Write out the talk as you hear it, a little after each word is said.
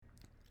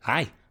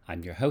Hi,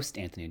 I'm your host,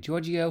 Anthony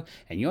Giorgio,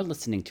 and you're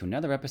listening to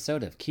another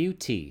episode of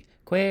QT,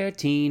 Queer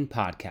Teen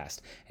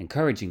Podcast,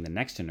 encouraging the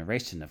next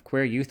generation of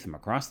queer youth from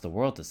across the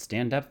world to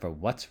stand up for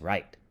what's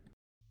right.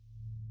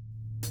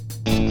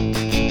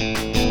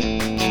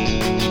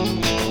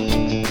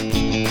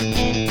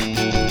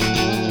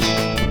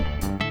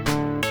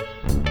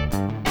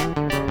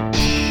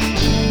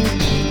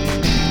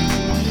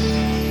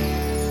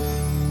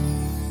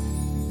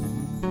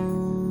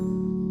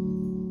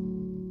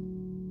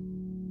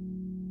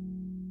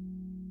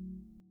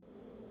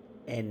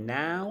 And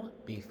now,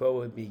 before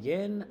we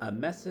begin, a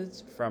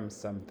message from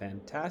some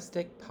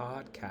fantastic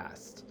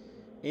podcasts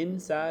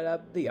inside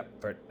of the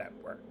Upford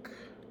Network.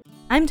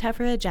 I'm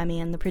Tefra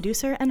Jemian, the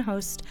producer and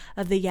host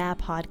of the Yeah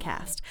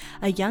Podcast,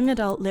 a young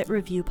adult lit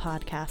review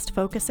podcast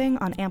focusing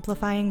on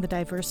amplifying the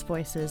diverse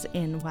voices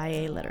in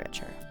YA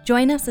literature.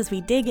 Join us as we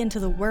dig into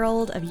the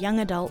world of young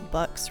adult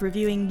books,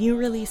 reviewing new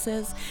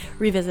releases,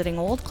 revisiting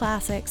old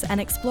classics, and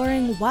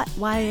exploring what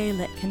YA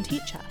lit can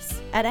teach us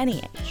at any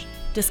age.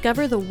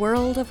 Discover the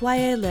world of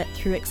YA Lit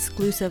through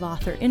exclusive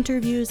author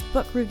interviews,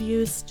 book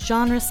reviews,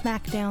 genre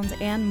smackdowns,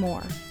 and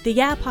more. The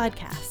Yeah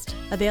Podcast,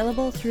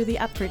 available through the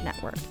Upford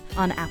Network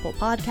on Apple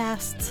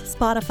Podcasts,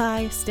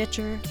 Spotify,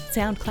 Stitcher,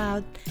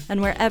 SoundCloud,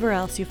 and wherever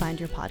else you find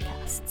your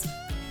podcasts.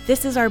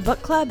 This is our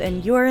book club,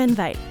 and you're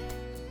invited.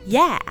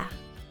 Yeah!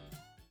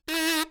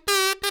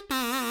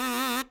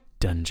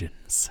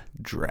 Dungeons,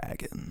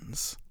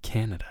 Dragons,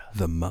 Canada,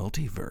 the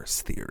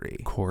multiverse theory,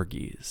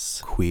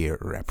 corgis, queer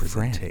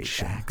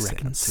representation, French accents,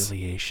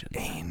 reconciliation,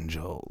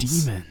 angels,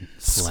 demons,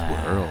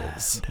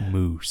 squirrels,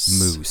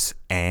 moose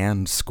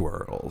and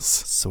squirrels,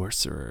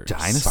 sorcerers,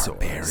 dinosaurs,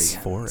 barbarians,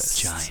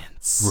 forests,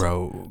 giants,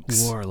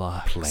 rogues,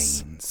 warlocks,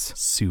 plains,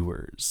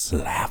 sewers,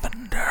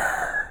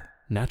 lavender.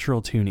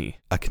 Natural Toonie,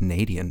 A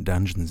Canadian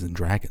Dungeons and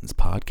Dragons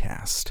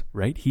podcast.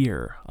 right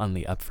here on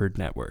the Upford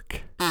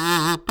Network.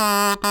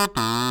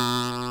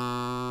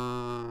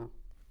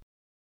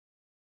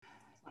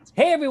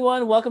 Hey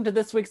everyone, welcome to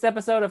this week's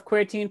episode of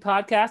Queer Teen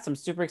Podcast. I'm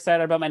super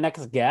excited about my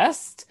next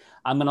guest.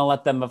 I'm going to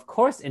let them, of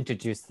course,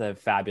 introduce the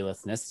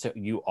fabulousness to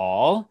you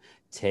all.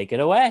 Take it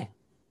away.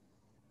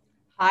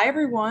 Hi,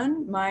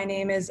 everyone. My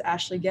name is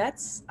Ashley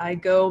Getz. I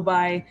go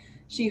by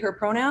she, her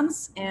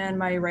pronouns, and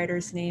my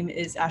writer's name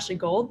is Ashley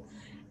Gold.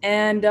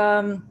 And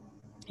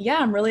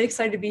I'm really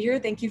excited to be here.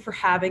 Thank you for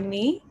having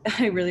me.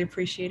 I really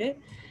appreciate it.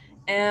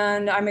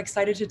 And I'm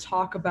excited to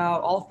talk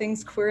about all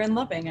things queer and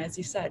loving, as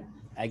you said.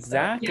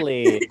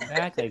 Exactly.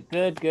 Exactly.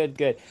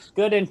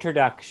 Good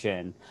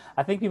introduction.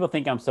 I think people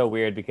think I'm so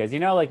weird because,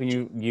 like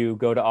when you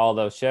go to all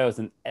those shows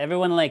and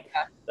everyone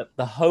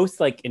the host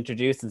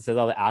introduces and says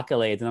all the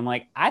accolades. And I'm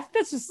like, I think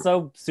that's just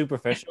so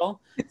superficial.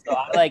 So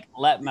I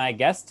let my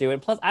guests do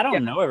it. Plus, I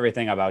don't know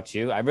everything about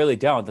you. I really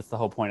don't. That's the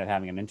whole point of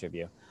having an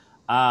interview.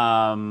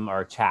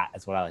 Or chat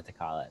is what I like to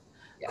call it.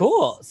 Yes.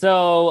 Cool.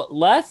 So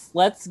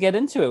let's get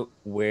into it.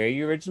 Where are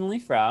you originally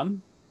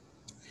from?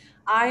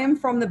 I am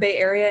from the Bay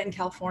Area in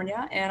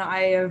California, and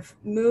I have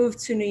moved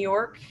to New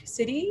York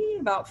City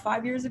about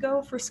 5 years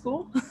ago for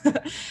school.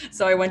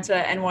 So I went to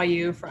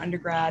NYU for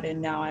undergrad, and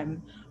now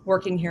I'm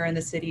working here in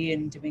the city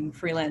and doing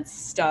freelance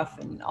stuff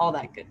and all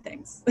that good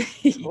things.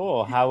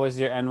 Cool. How was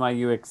your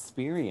NYU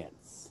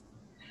experience?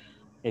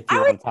 If you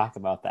want to talk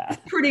about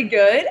that. Pretty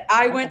good.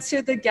 I went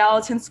to the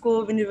Gallatin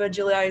School of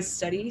Individualized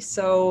Study.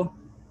 So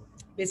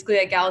basically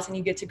at Gallatin,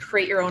 you get to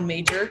create your own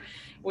major,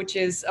 which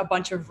is a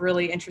bunch of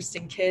really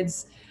interesting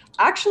kids.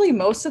 Actually,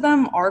 most of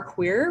them are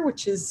queer,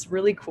 which is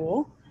really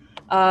cool.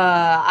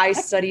 I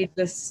studied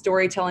the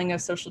storytelling of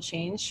social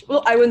change.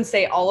 Well, I wouldn't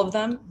say all of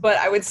them, but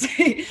I would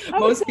say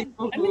most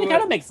people. I mean, it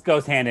kind of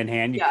goes hand in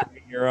hand. You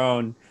create your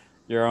own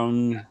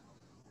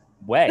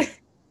way.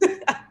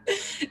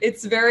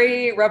 It's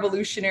very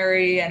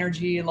revolutionary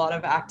energy. A lot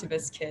of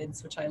activist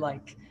kids, which I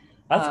like.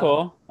 That's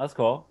cool.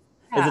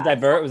 Yeah. Is it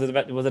diverse?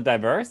 Was it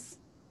diverse?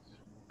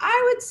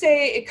 I would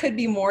say it could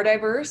be more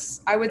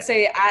diverse. I would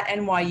say at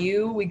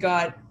NYU, we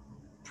got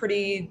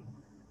pretty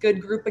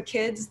good group of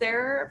kids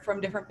there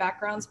from different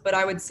backgrounds, but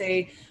I would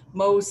say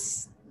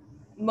most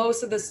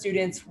of the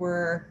students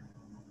were,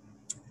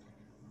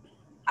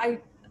 I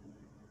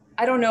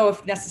don't know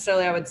if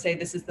necessarily I would say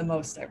this is the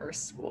most diverse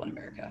school in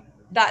America.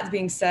 That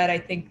being said, I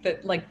think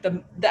that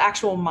the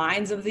actual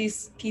minds of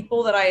these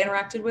people that I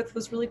interacted with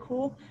was really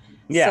cool.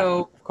 Yeah,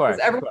 so of course.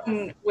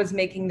 Everyone was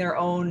making their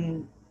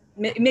own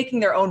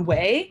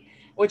way,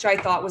 which I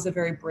thought was a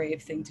very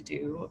brave thing to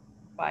do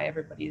by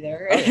everybody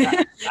there. Oh,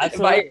 yeah.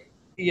 Absolutely.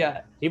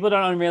 Yeah. People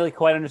don't really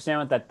quite understand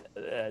what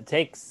that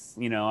takes.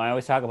 I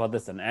always talk about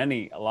this in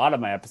a lot of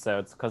my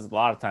episodes because a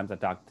lot of times I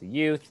talk to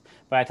youth,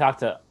 but I talk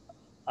to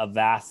a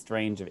vast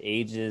range of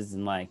ages.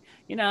 And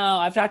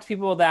I've talked to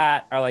people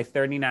that are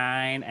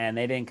 39 and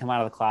they didn't come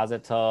out of the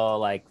closet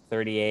till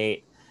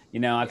 38.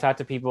 I've talked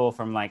to people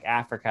from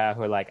Africa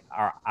who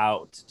are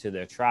out to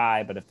their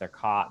tribe, but if they're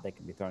caught, they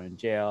can be thrown in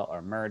jail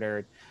or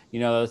murdered,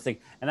 those things.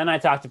 And then I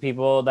talk to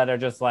people that are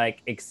just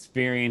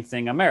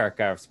experiencing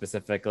America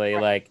specifically,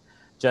 right.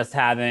 Just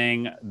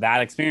having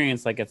that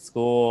experience at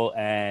school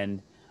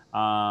and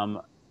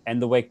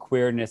and the way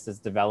queerness is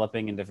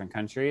developing in different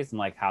countries and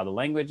like how the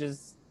language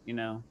is,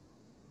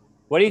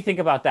 what do you think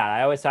about that?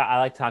 I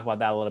like to talk about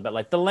that a little bit,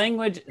 like the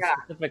language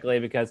specifically,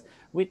 because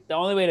the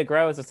only way to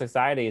grow as a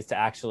society is to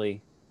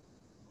actually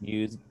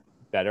use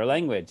better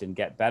language and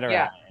get better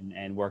at it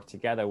and work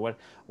together.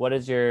 What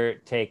is your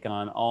take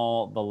on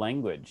all the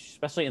language,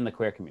 especially in the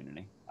queer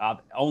community?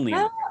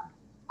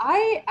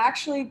 I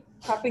actually,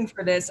 prepping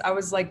for this, I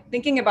was like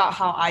thinking about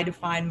how I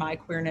define my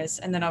queerness,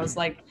 and then I was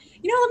like,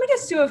 let me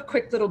just do a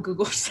quick little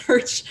Google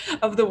search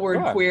of the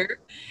word queer,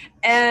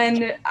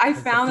 and I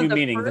found that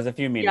there's a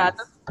few meanings. Yeah,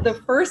 the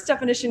first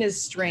definition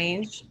is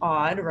strange,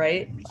 odd,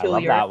 right?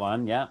 Peculiar. I love that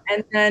one. Yeah.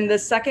 And then the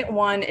second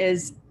one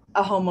is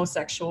a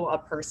homosexual, a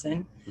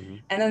person.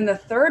 And then the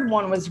third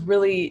one was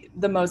really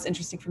the most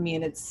interesting for me,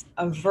 and it's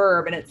a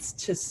verb, and it's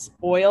to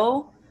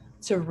spoil,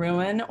 to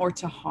ruin, or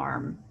to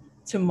harm,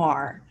 to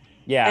mar.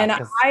 Yeah, and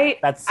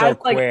that's so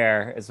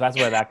queer. That's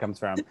where that comes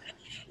from.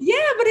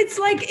 Yeah, but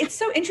it's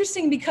so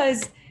interesting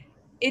because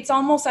it's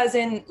almost as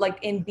in like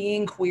in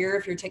being queer,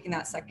 if you're taking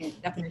that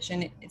second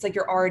definition, it's like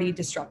you're already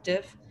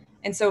disruptive.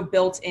 And so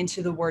built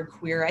into the word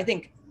queer, I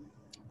think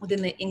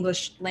within the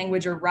English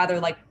language, or rather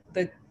like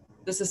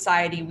the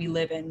society we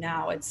live in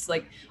now, it's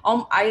like,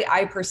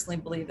 I personally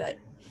believe that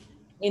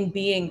in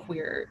being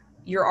queer,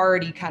 you're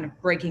already kind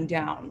of breaking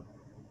down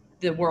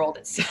the world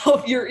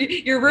itself. You're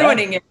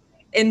ruining it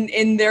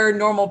in their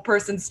normal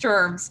person's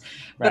terms.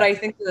 Right. But I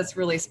think that's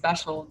really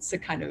special to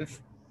kind of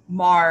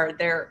mar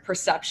their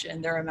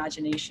perception, their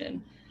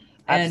imagination.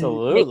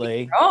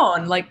 Absolutely.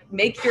 And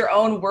make your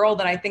own world.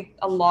 And I think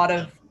a lot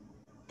of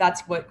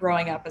that's what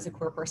growing up as a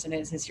queer person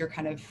is you're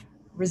kind of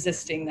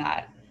resisting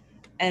that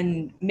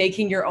and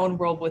making your own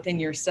world within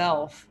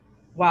yourself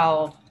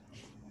while,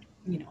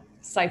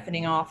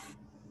 siphoning off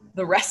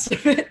the rest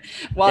of it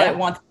while it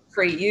wants to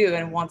create you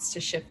and wants to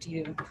shift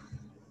you.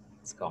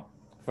 Let's go.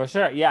 For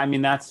sure. Yeah. I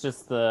mean, that's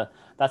the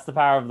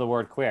power of the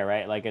word queer,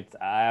 right? Like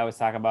I always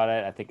talk about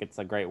it. I think it's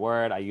a great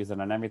word. I use it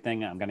on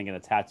everything. I'm going to get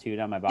it tattooed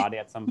on my body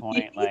at some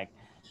point. Like,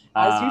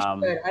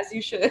 as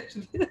you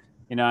should.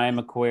 I am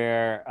a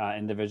queer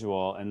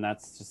individual, and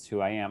that's just who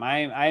I am.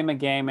 I am a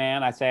gay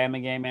man. I say I'm a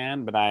gay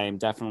man, but I am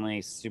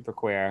definitely super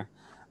queer.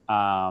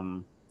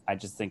 I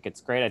just think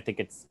it's great. I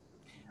think it's,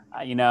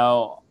 I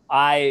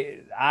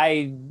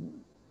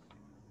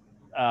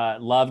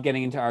love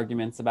getting into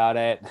arguments about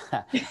it.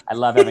 I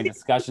love having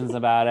discussions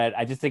about it.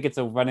 I just think it's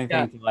a running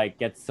thing to like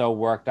get so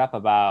worked up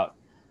about.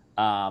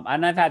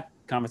 And I've had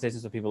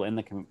conversations with people in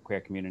the queer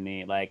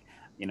community. Like,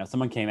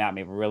 someone came at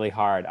me really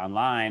hard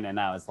online, and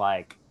I was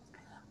like,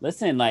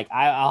 listen, like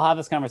I'll have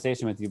this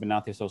conversation with you, but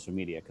not through social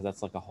media, because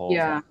that's like a whole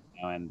thing,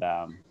 and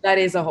that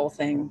is a whole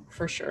thing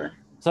for sure.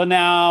 So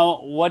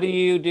now, what are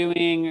you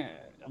doing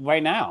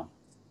right now?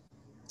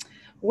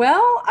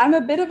 Well, I'm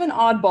a bit of an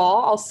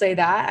oddball. I'll say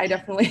that. I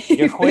definitely.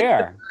 You're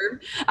queer.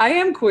 I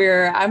am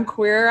queer. I'm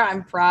queer.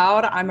 I'm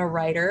proud. I'm a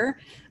writer.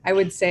 I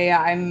would say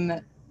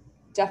I'm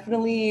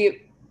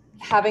definitely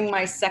having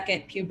my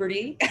second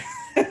puberty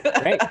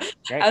Great.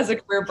 as a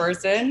queer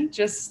person.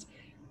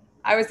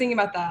 I was thinking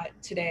about that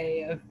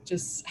today, of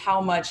just how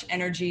much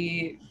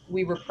energy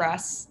we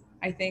repress,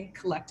 I think,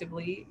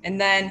 collectively. And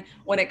then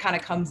when it kind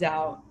of comes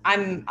out,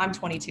 I'm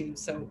 22,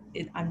 so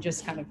I'm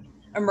just kind of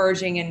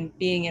emerging and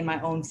being in my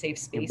own safe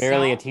space. You're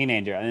barely a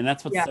teenager. I mean,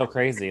 that's what's so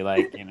crazy.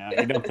 Like, you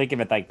don't think of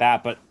it like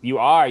that, but you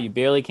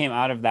barely came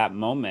out of that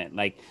moment,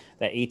 like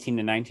that 18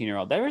 to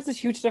 19-year-old. There is this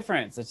huge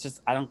difference. It's just,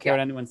 I don't care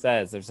what anyone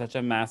says. There's such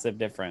a massive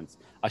difference,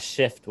 a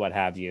shift, what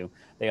have you.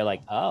 They're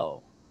like,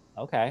 oh,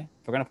 okay,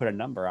 if we're going to put a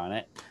number on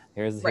it,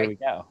 here we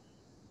go.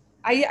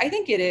 I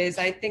think it is.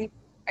 I think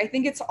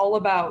it's all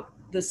about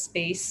the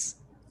space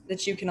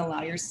that you can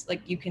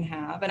you can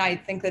have. And I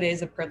think that it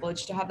is a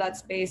privilege to have that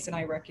space. And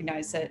I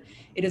recognize that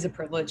it is a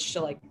privilege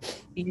to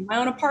be in my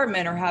own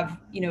apartment, or have,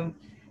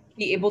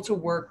 be able to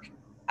work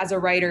as a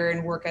writer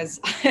and work as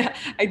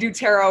I do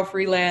tarot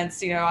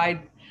freelance.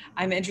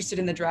 I'm interested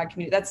in the drag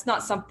community. That's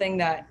not something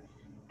that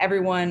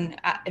everyone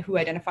who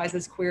identifies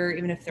as queer,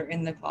 even if they're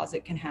in the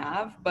closet, can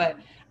have. But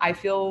I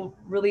feel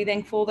really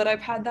thankful that I've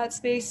had that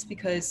space,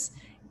 because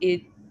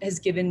it has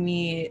given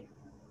me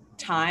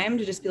time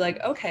to just be like,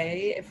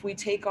 okay, if we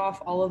take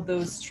off all of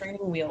those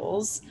training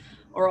wheels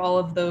or all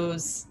of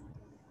those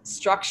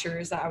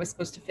structures that I was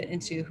supposed to fit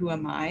into, who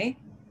am I?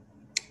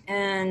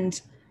 And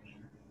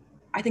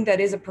I think that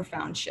is a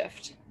profound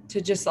shift, to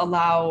just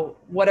allow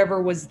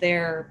whatever was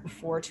there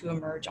before to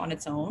emerge on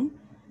its own.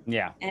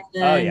 Yeah.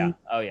 And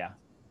Oh yeah.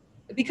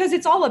 Because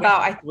it's all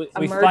about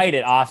we fight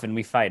it often.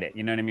 We fight it.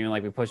 You know what I mean?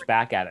 Like, we push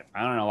back at it.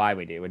 I don't know why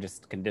we do. We're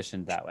just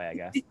conditioned that way, I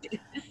guess.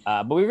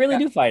 But we really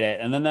do fight it.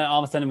 And then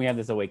all of a sudden we have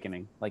this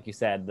awakening, like you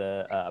said,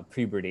 the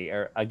puberty.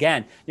 Or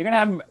again, you're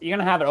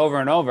gonna have it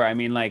over and over. I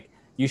mean, like,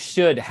 you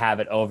should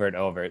have it over and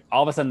over.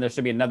 All of a sudden there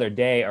should be another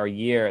day or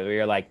year where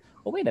you're like,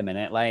 well, wait a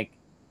minute, like,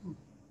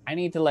 I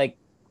need to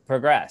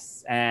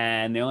progress.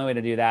 And the only way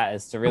to do that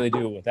is to really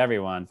do it with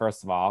everyone,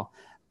 first of all,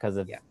 because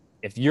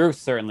if you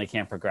certainly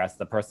can't progress,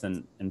 the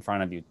person in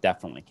front of you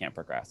definitely can't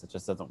progress. It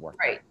just doesn't work.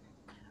 Right.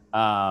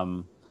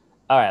 All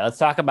right, let's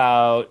talk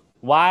about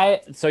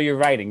Why? So you're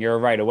writing. You're a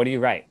writer. What do you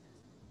write?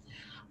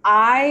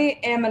 I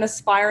am an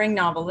aspiring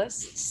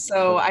novelist,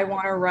 so I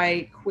want to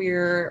write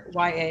queer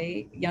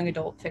YA young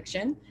adult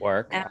fiction.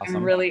 Work. And Awesome.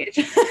 I'm really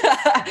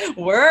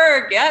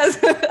work,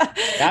 yes.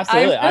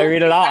 Absolutely. I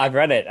read it all. I've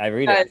read it. I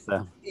read it.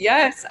 So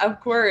Yes, of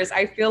course.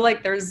 I feel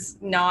like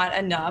there's not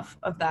enough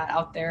of that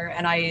out there.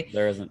 And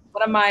there isn't.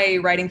 one of my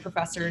writing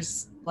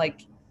professors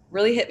like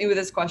really hit me with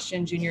this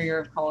question junior year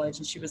of college.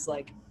 And she was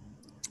like,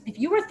 if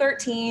you were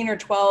 13 or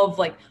 12,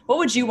 like what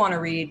would you want to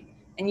read?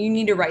 And you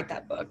need to write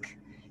that book.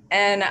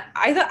 And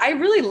I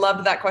really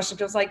loved that question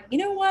because I was like, you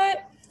know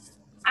what?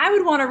 I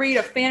would want to read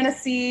a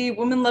fantasy,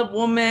 woman love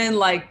woman,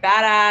 like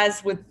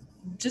badass with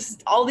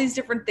just all these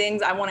different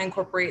things I want to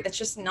incorporate that's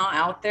just not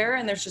out there.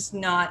 And there's just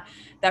not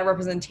that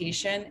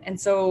representation. And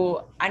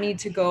so I need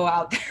to go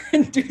out there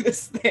and do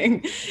this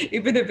thing,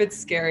 even if it's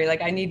scary.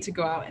 Like I need to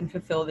go out and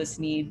fulfill this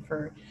need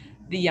for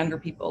the younger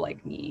people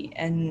like me.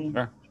 And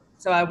Sure.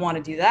 so I want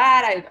to do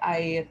that.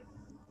 I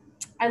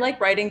like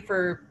writing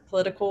for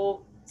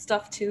political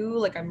stuff too.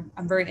 Like I'm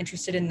very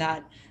interested in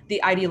that,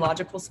 the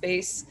ideological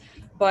space.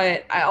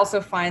 But I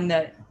also find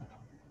that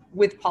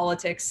with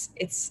politics,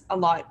 it's a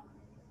lot,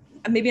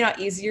 maybe not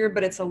easier,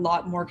 but it's a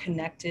lot more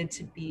connected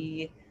to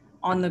be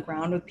on the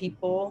ground with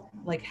people,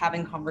 like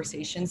having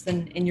conversations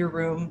than in your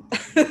room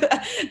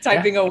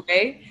typing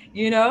away,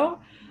 you know?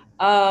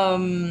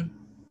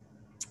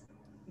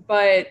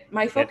 But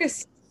my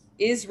focus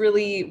is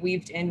really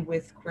weaved in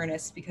with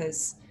queerness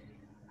because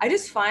I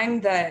just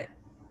find that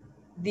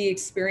the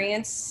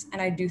experience, and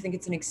I do think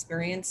it's an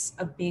experience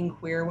of being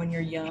queer when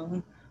you're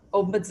young,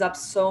 opens up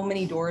so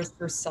many doors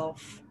for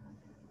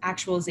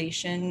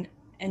self-actualization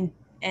and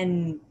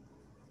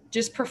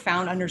just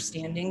profound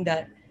understanding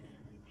that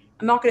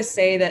I'm not going to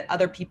say that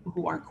other people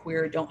who aren't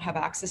queer don't have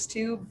access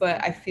to,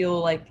 but I feel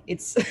like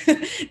it's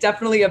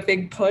definitely a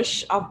big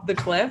push off the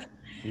cliff.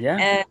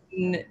 Yeah.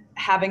 And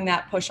having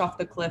that push off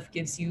the cliff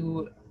gives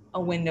you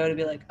a window to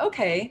be like,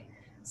 okay,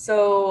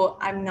 so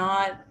I'm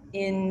not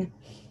in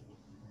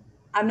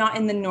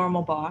the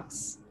normal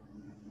box,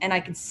 and I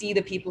can see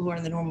the people who are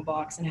in the normal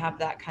box and have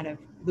that kind of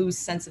loose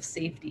sense of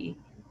safety,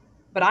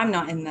 but I'm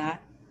not in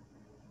that.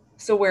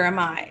 So where am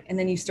I? And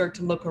then you start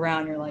to look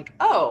around, you're like,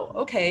 oh,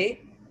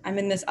 okay, I'm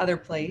in this other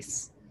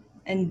place,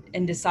 and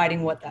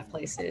deciding what that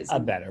place is. A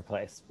better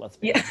place. Let's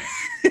be Yeah.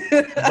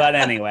 honest. But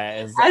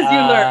anyways. As you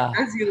learn.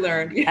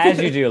 As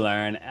you do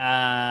learn.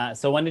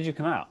 So when did you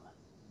come out?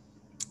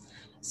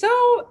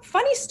 So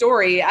funny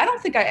story. I don't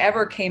think I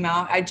ever came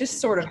out. I just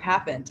sort of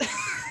happened.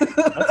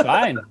 That's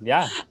fine.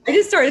 Yeah. I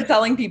just started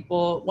telling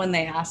people when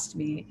they asked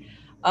me.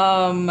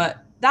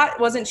 That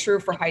wasn't true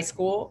for high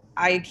school.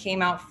 I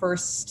came out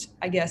first,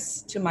 I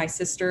guess, to my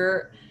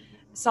sister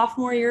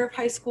sophomore year of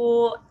high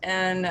school.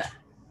 And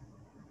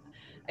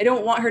I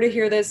don't want her to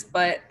hear this,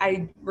 but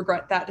I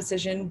regret that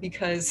decision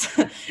because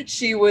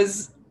she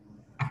was,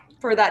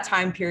 for that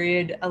time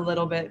period, a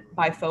little bit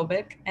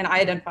biphobic, and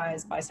I identify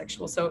as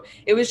bisexual. So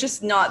it was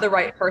just not the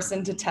right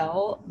person to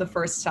tell the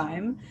first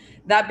time.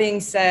 That being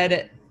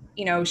said,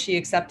 you know, she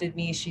accepted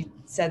me, she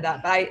said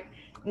that. But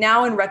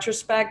now in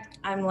retrospect,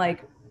 I'm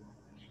like,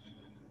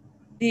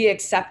 the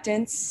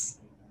acceptance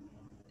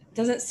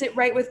doesn't sit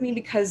right with me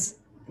because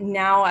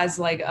now as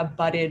like a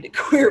budded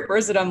queer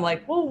person, I'm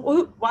like, well,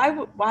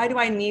 why do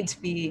I need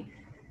to be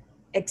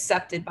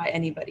accepted by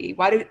anybody?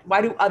 Why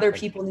do other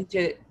people need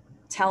to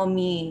tell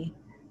me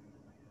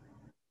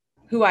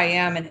who I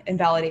am and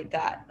validate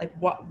that? Like,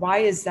 why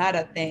is that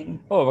a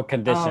thing? Oh, we're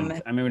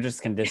conditioned. I mean, we're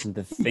just conditioned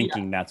to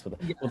thinking that's what.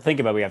 Well, think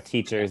about it. We have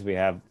teachers, we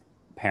have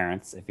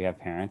parents, if you have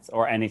parents,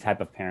 or any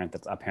type of parent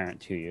that's a parent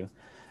to you,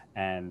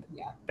 and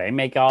they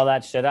make all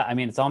that shit up. I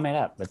mean, it's all made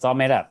up. It's all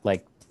made up.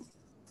 Like,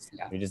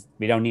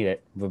 we don't need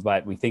it,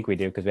 but we think we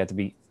do because we have to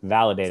be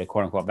validated,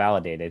 quote unquote,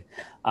 validated.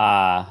 For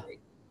I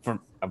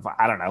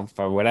don't know,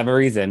 for whatever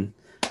reason,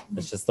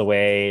 it's just the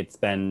way it's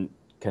been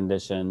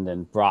conditioned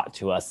and brought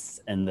to us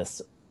in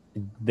this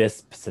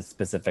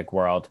specific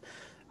world.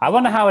 I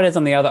wonder how it is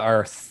on the other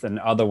Earths and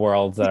other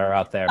worlds that are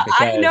out there.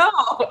 Because I know.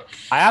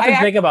 I often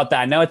think about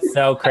that. I know it's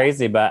so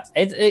crazy, but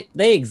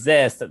they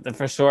exist. They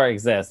for sure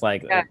exist.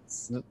 Like,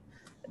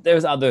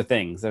 there's other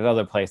things. There's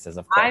other places,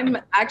 of course. I'm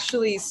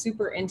actually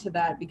super into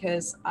that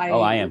because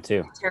I am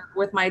too.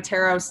 With my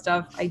tarot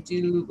stuff, I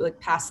do like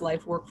past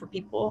life work for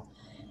people.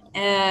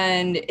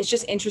 And it's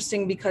just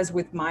interesting because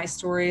with my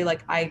story,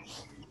 like I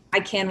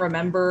can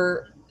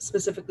remember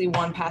specifically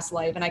one past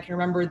life, and I can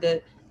remember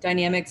the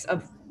dynamics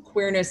of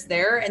queerness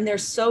there, and they're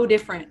so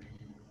different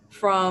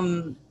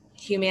from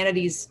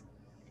humanity's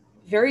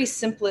very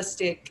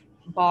simplistic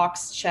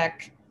box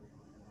check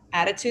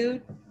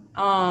attitude.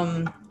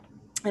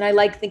 And I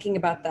like thinking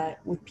about that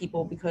with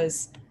people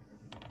because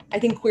I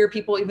think queer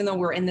people, even though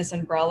we're in this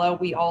umbrella,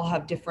 we all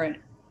have different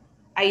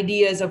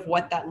ideas of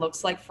what that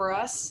looks like for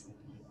us.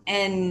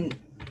 And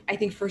I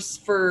think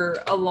for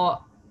a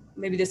lot,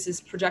 maybe this is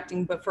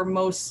projecting, but for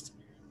most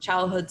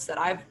childhoods that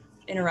I've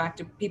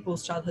interacted,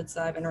 people's childhoods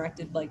that I've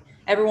interacted, like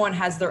everyone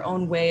has their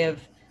own way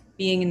of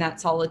being in that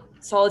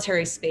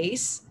solitary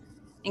space.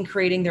 in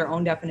creating their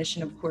own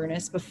definition of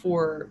queerness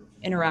before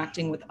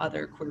interacting with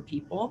other queer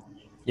people.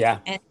 Yeah.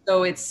 And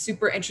so it's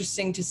super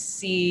interesting to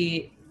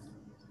see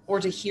or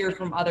to hear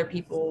from other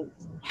people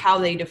how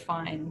they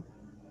define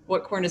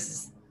what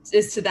queerness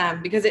is to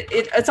them, because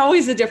it's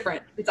always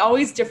different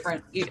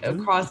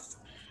across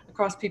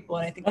people.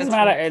 And I think Doesn't that's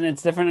matter, really, and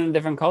it's different in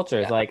different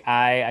cultures. Yeah. Like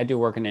I do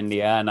work in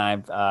India, and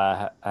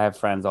I have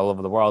friends all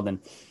over the world, and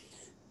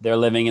they're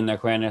living in their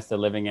queerness, they're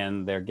living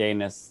in their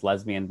gayness,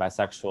 lesbian,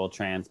 bisexual,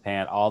 trans,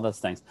 pan, all those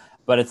things.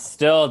 But it's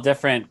still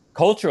different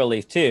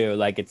culturally too.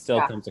 Like it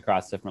still comes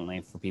across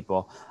differently for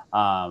people.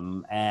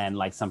 And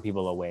like some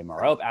people are way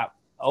more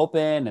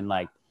open, and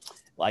like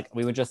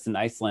we were just in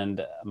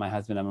Iceland, my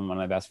husband and one of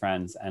my best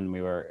friends, and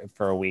we were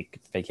for a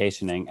week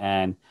vacationing,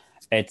 and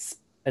it's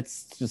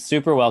just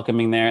super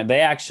welcoming there.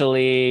 They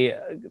actually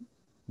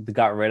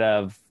got rid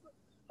of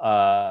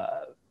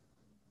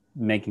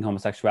making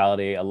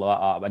homosexuality a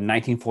law in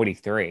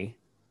 1943.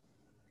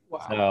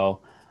 wow. So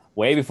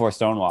way before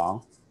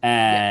Stonewall.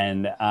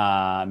 And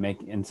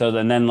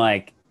then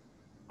like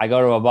I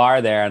go to a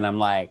bar there, and I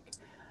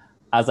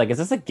was like, is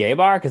this a gay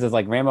bar? Because there's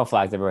like rainbow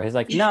flags everywhere. He's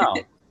like, no,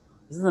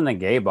 this isn't a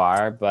gay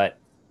bar, but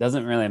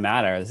doesn't really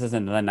matter. This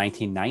isn't the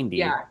 1990s.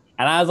 Yeah.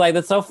 And I was like,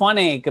 that's so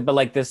funny, but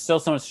like there's still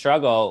so much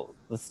struggle.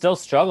 There's still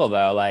struggle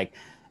though. Like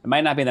it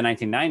might not be the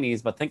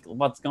 1990s, but think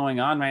what's going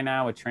on right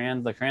now with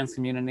the trans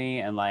community,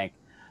 and like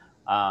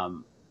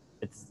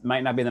it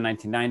might not be the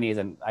 1990s,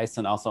 and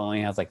Iceland also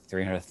only has like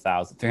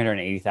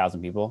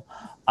 380,000 people,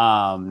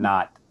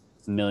 not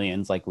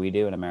millions like we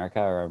do in America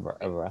or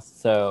over us.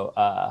 So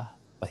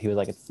but he was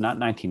like, it's not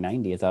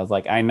 1990s. I was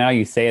like, I know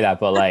you say that,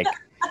 but like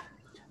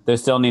there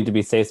still need to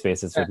be safe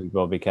spaces for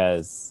people,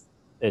 because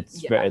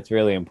it's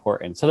really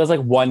important. So there's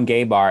like one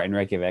gay bar in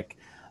Reykjavik,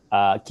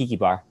 Kiki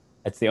Bar.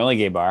 It's the only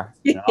gay bar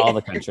in all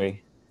the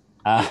country.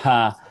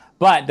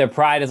 But their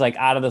pride is like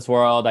out of this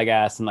world, I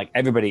guess. And like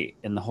everybody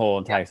in the whole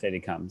entire city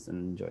comes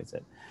and enjoys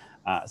it.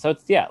 So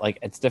it's, like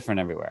it's different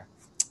everywhere.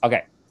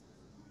 Okay.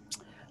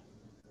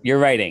 Your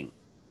writing.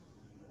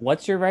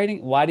 What's your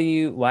writing? Why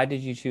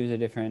did you choose a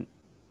different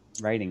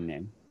writing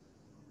name?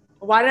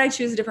 Why did I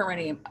choose a different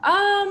writing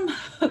name?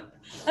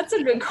 That's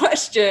a good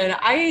question.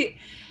 I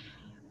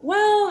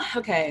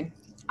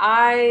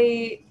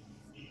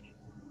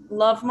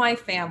love my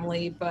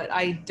family, but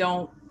I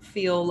don't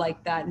feel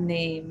like that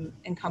name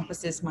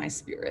encompasses my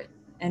spirit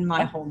and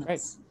my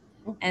wholeness.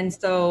 Right. And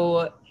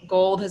so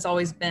gold has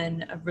always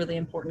been a really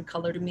important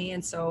color to me.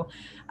 And so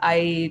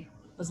I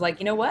was like,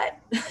 you know what?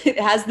 It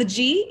has the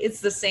G.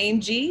 It's the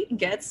same G,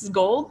 gets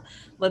gold.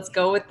 Let's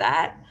go with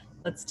that.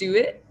 Let's do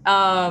it.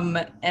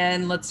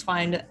 And let's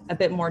find a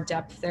bit more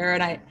depth there.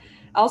 And I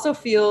also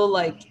feel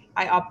like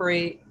I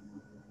operate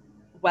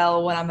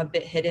well when I'm a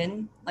bit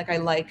hidden. Like I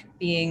like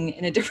being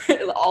in a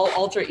different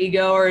alter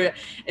ego or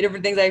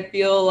different things. I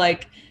feel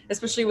like,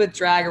 especially with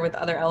drag or with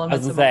other elements.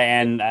 I was gonna say,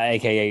 and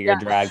AKA your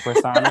drag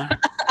persona.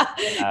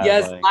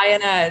 Yes,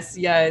 lioness.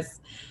 Yes.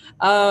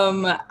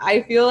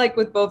 I feel like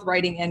with both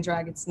writing and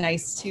drag, it's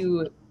nice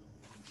to,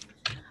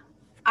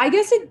 I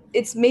guess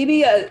it's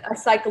maybe a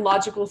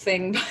psychological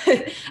thing,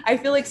 but I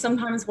feel like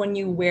sometimes when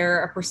you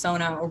wear a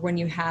persona or when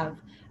you have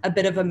a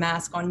bit of a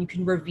mask on, you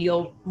can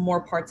reveal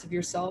more parts of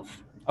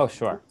yourself. Oh,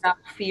 sure. That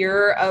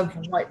fear of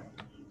what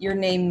your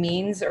name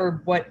means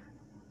or what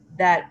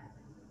that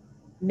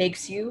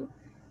makes you.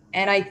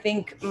 And I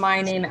think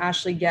my name,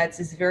 Ashley Getz,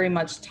 is very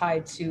much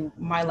tied to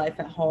my life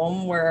at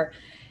home, where,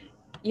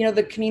 you know,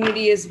 the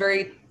community is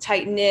very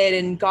tight knit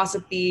and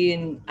gossipy.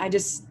 And I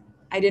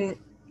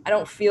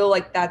don't feel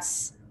like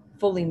that's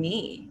fully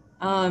me.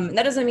 And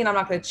that doesn't mean I'm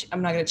not going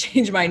to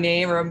change my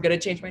name, or I'm going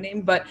to change my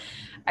name, but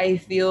I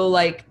feel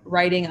like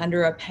writing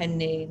under a pen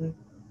name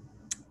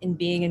and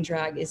being in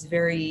drag is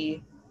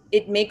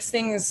it makes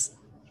things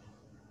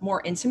more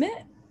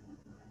intimate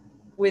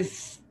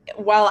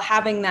while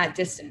having that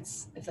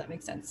distance, if that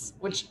makes sense.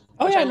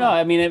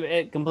 I mean,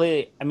 it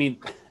completely, I mean,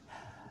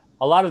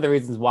 a lot of the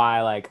reasons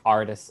why like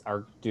artists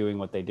are doing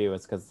what they do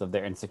is because of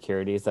their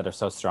insecurities that are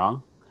so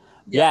strong.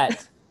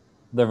 Yet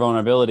their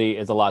vulnerability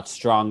is a lot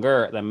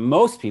stronger than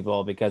most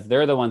people, because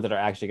they're the ones that are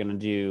actually going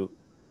to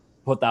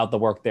put out the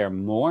work there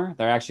more.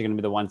 They're actually going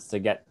to be the ones to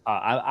get,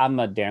 I'm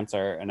a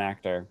dancer and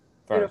actor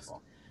first.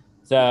 Beautiful.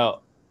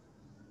 So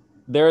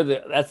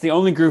that's the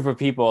only group of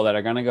people that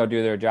are going to go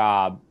do their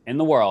job in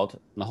the world,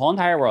 in the whole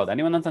entire world.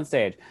 Anyone that's on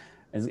stage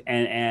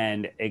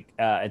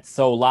it's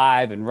so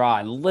live and raw,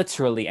 and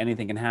literally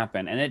anything can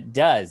happen. And it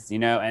does, you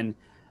know, and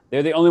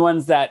they're the only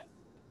ones that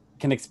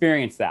can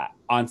experience that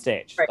on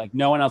stage. Right. Like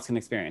no one else can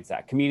experience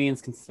that.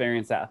 Comedians can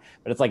experience that,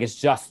 but it's like, it's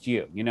just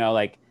you, you know,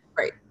 like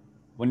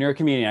when you're a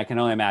comedian, I can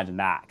only imagine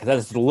that, because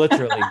that's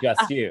literally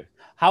just you.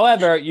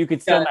 However, you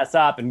could still mess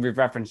up and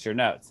reference your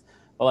notes.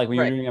 But like when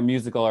you're doing a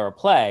musical or a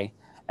play,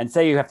 and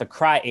say you have to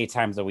cry 8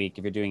 times a week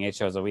if you're doing 8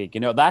 shows a week,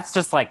 you know,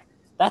 that's like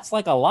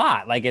a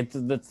lot. Like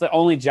that's the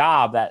only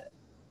job that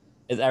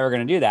is ever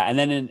going to do that. And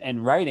then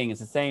in writing, it's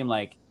the same.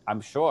 Like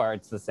I'm sure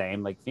it's the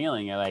same like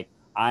feeling. You're like,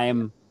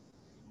 you're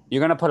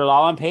going to put it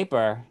all on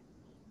paper.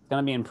 It's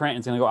going to be in print.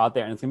 It's going to go out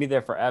there, and it's going to be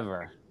there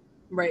forever.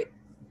 Right.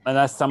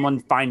 unless someone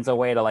finds a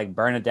way to like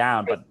burn it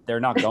down, but they're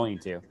not going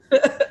to.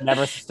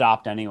 Never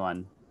stopped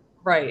anyone.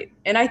 Right.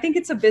 And I think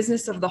it's a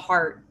business of the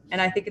heart.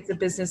 And I think it's a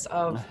business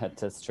of,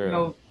 That's true. you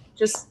know,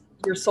 just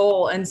your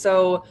soul. And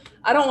so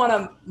I don't want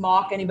to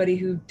mock anybody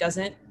who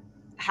doesn't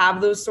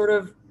have those sort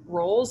of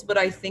roles, but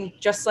I think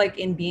just like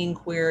in being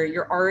queer,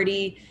 you're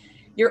already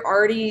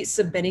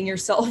submitting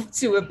yourself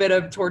to a bit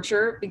of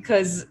torture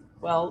because,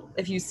 well,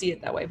 if you see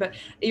it that way, but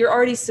you're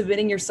already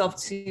submitting yourself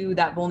to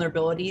that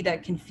vulnerability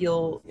that can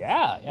feel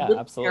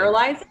absolutely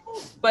paralyzing,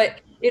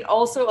 but it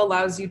also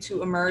allows you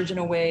to emerge in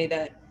a way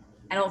that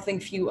I don't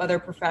think few other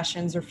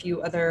professions or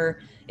few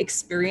other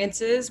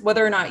experiences,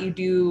 whether or not you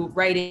do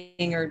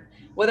writing or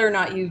whether or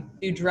not you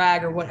do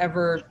drag or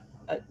whatever,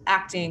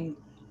 acting,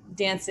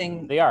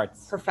 dancing, the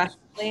arts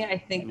professionally, I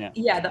think,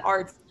 the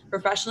arts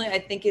professionally, I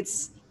think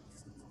it's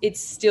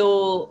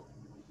still,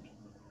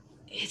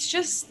 it's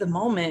just the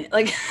moment.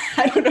 Like,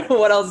 I don't know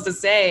what else to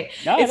say.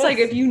 No, it's like,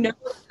 if you know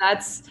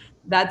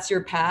that's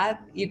your path,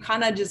 you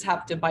kind of just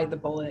have to bite the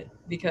bullet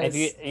because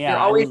you're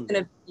always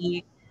going to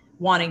be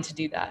wanting to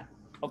do that.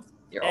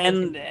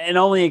 And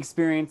only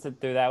experience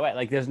it through that way.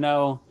 Like there's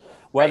no,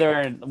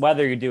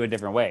 whether you do it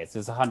different ways,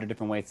 there's 100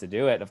 different ways to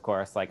do it. Of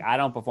course, like I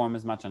don't perform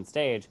as much on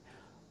stage,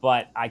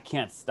 but I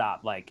can't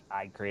stop. Like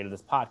I created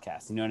this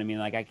podcast, you know what I mean?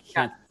 Like I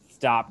can't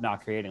stop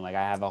not creating. Like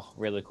I have a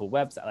really cool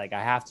website. Like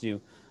I have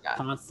to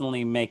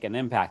constantly make an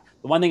impact.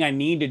 The one thing I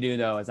need to do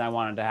though, is I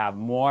wanted to have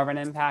more of an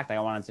impact. I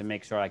wanted to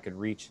make sure I could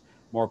reach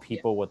more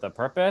people with a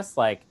purpose.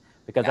 Like,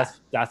 because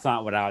that's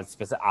not what I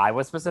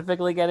was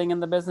specifically getting in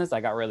the business.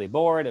 I got really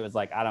bored. It was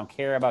like, I don't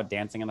care about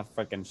dancing in a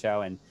freaking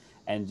show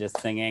and just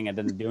singing. It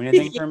didn't do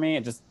anything for me.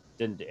 It just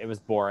didn't, it was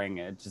boring.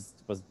 It just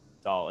was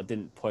dull. It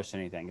didn't push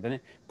anything. It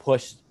didn't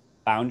push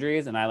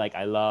boundaries. And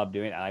I love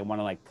doing it. I want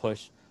to like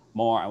push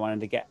more. I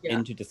wanted to get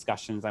into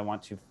discussions. I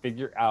want to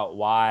figure out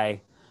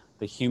why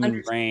the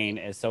human brain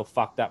is so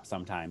fucked up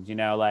sometimes, you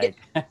know, like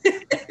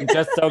I'm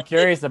just so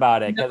curious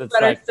about it because it's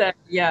like, but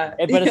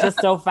it's just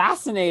so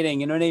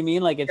fascinating. You know what I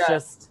mean? Like, it's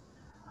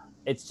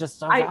just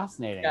so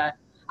fascinating.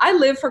 I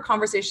live for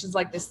conversations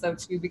like this though,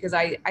 too, because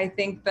I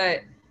think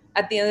that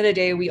at the end of the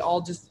day, we all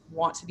just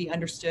want to be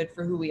understood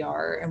for who we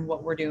are and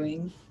what we're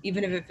doing,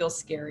 even if it feels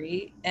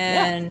scary.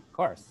 And of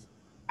course,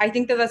 I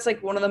think that that's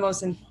like one of the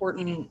most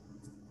important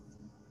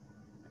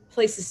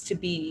places to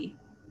be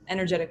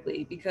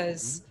energetically,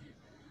 because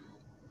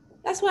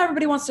that's what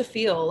everybody wants to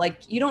feel.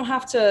 Like, you don't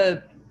have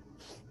to,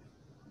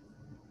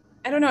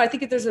 I don't know. I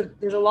think there's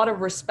a lot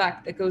of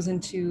respect that goes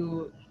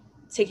into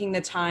taking the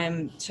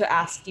time to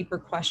ask deeper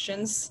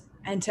questions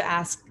and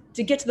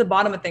to get to the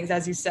bottom of things,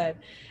 as you said,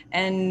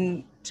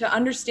 and to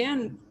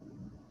understand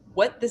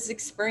what this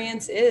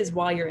experience is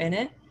while you're in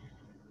it,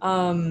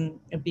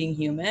 of being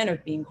human,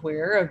 of being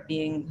queer, of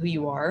being who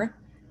you are.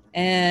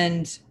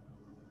 And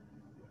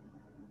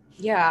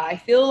yeah, I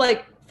feel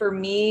like for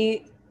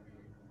me,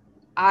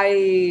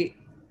 I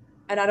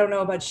don't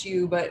know about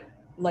you, but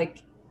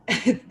like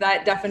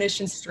that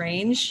definition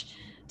strange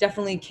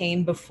definitely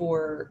came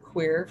before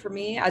queer for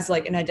me as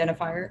like an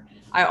identifier.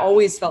 I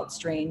always felt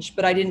strange,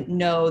 but I didn't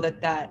know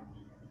that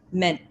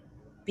meant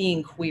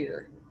being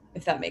queer,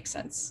 if that makes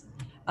sense.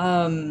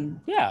 I mean,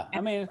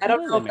 I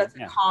don't know if that's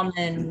a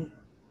common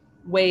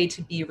way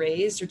to be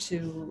raised or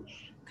to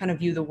kind of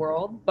view the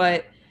world,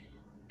 but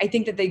I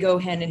think that they go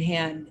hand in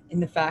hand in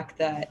the fact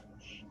that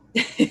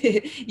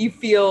you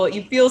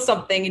feel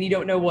something and you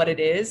don't know what it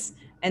is,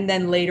 and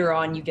then later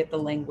on you get the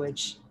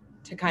language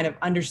to kind of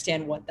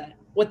understand what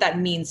that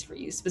means for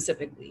you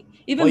specifically,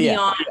 even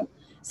beyond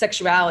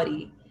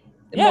sexuality.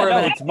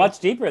 It's much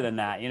deeper than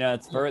that. You know,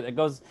 it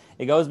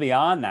goes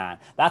beyond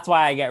that. That's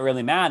why I get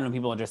really mad when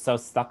people are just so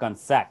stuck on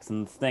sex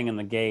and this thing and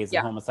the gays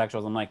and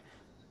homosexuals. I'm like,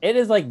 it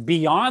is like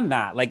beyond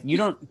that. Like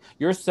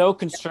you're so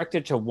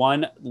constricted to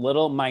one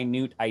little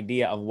minute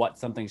idea of what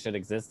something should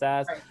exist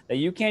as that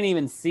you can't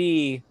even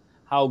see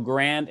how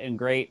grand and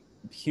great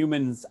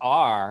humans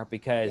are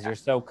because you're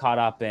so caught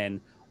up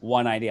in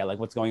one idea, like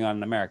what's going on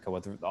in America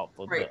with the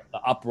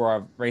uproar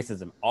of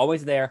racism.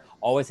 Always there,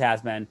 always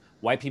has been.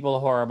 White people are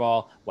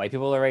horrible. White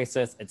people are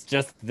racist. It's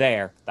just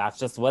there. That's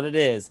just what it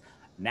is.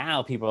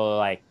 Now people are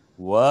like,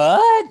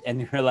 what?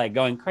 And you're like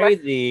going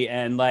crazy.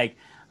 And like,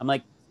 I'm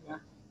like,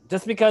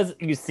 just because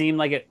you seem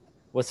like it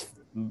was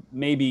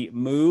maybe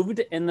moved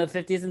in the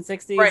 50s and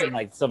 60s and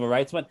like civil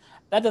rights went,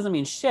 that doesn't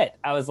mean shit.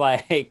 I was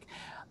like,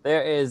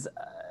 there is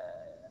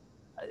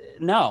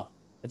no,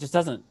 it just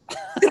doesn't.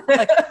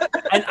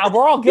 And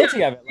we're all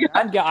guilty of it.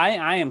 Like,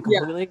 I am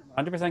completely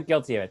 100%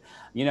 guilty of it.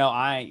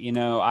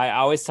 I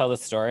always tell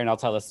this story, and I'll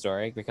tell this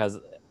story because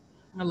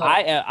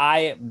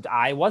I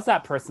was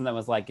that person that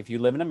was like, if you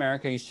live in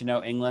America, you should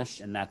know English,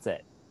 and that's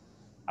it.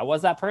 I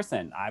was that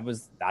person.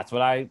 That's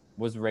what I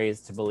was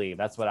raised to believe.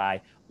 That's what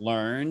I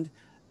learned.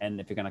 And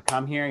if you're going to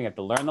come here, you have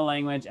to learn the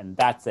language, and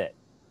that's it,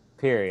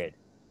 period.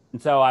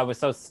 And so I was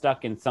so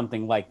stuck in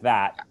something like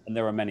that. And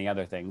there were many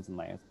other things in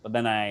life. But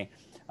then I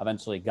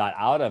eventually got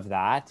out of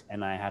that,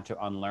 and I had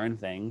to unlearn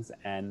things.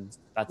 And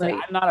that's it.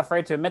 I'm not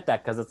afraid to admit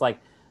that because it's like,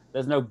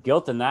 there's no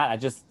guilt in that. I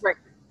just...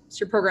 It's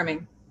your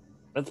programming.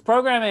 It's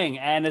programming,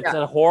 and it's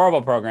Yeah. a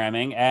horrible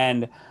programming,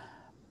 and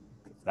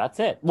that's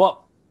it.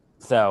 Well,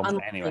 so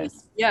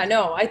anyways, Yeah,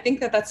 no, I think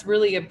that that's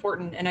really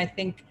important, and I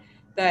think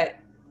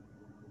that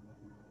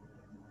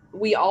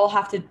we all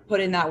have to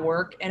put in that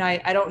work. And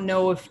I don't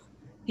know if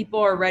people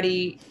are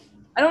ready.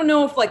 I don't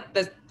know if like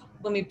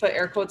let me put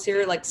air quotes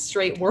here, like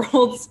straight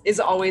worlds is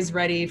always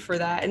ready for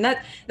that, and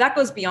that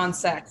goes beyond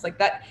sex. Like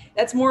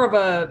that's more of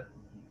a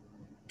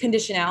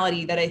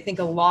conditionality that I think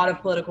a lot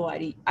of political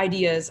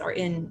ideas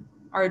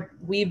are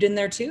weaved in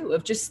there too,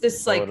 of just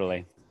this like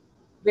totally.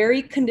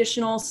 very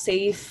conditional,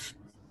 safe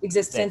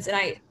existence.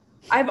 And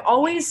I've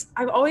always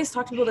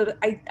talked to people that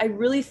I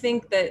really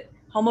think that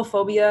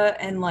homophobia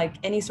and like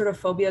any sort of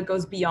phobia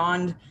goes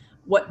beyond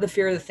what the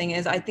fear of the thing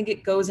is. I think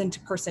it goes into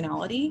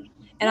personality,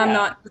 and I'm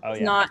not,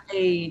 it's not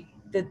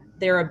that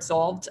they're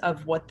absolved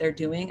of what they're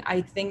doing. I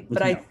think,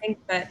 but I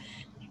think that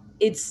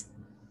it's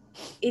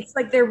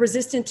like they're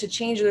resistant to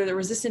change, or they're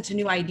resistant to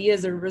new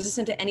ideas, they're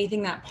resistant to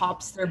anything that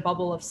pops their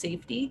bubble of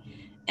safety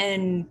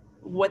and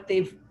what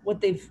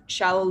they've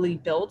shallowly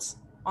built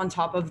on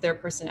top of their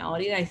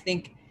personality. And I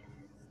think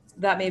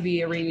that may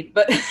be a read,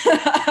 but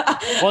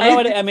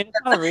well, no, I mean, it's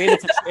not a read.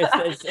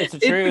 It's a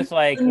truth.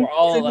 Like we're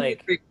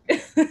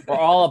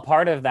all a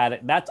part of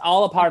that. That's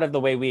all a part of the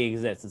way we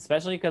exist,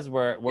 especially because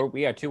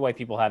we are two white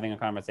people having a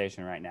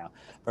conversation right now.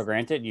 For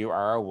granted, you've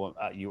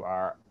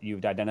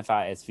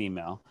identified as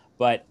female,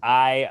 but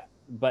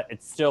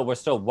it's still, we're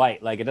still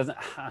white. Like it doesn't,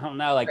 I don't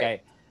know. Like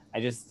right.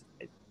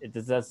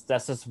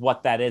 That's just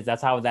what that is.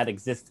 That's how that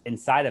exists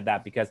inside of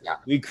that, because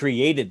we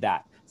created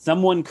that.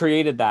 Someone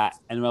created that,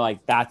 and we're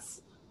like,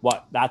 that's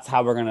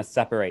how we're going to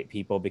separate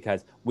people,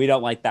 because we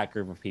don't like that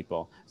group of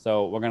people.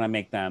 So we're going to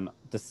make them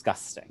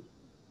disgusting.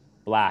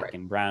 Black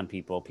and brown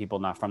people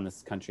not from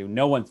this country.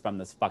 No one's from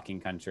this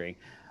fucking country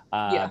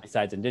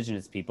besides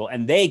indigenous people.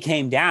 And they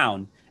came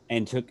down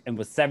and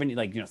was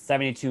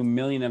 72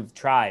 million of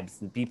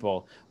tribes and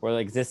people were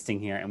existing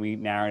here. And we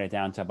narrowed it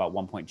down to about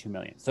 1.2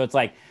 million. So it's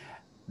like,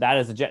 that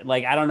is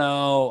I don't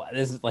know.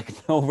 This is like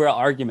no real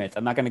argument.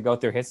 I'm not going to go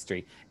through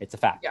history. It's a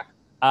fact. Yeah.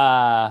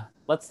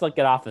 Let's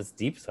get off this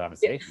deep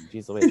conversation.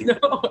 Jeez Louise.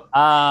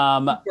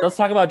 Let's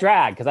talk about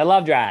drag, because I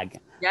love drag.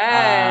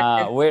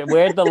 Yeah.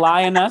 Where'd the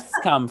lioness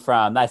come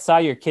from? I saw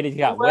your kitty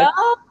got whipped.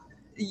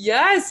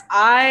 Yes,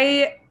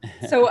 I'm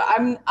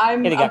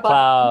kitty got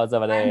clouds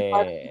over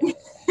there.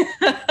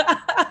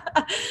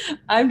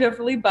 I'm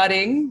definitely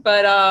budding,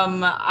 but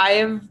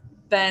I've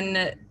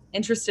been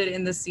interested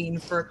in the scene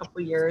for a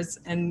couple of years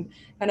and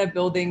kind of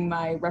building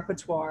my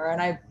repertoire,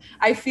 and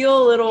I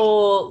feel a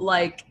little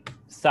like.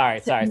 Sorry.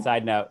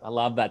 Side note. I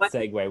love that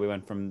segue. We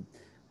went from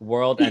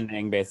world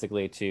ending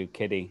basically to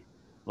kitty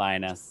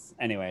lioness.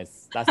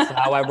 Anyways, that's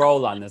how I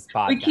roll on this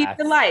podcast. We keep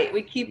it light.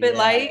 We keep it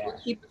light. We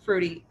keep it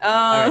fruity.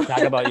 All right,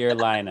 talk about your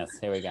lioness.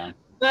 Here we go.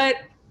 But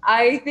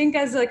I think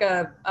as like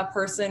a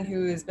person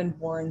who has been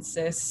born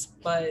cis,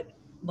 but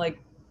like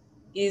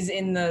is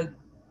in the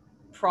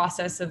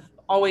process of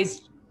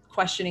always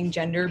questioning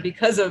gender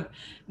because of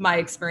my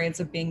experience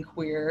of being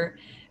queer,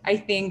 I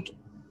think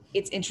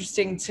it's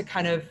interesting to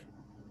kind of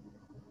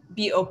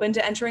be open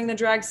to entering the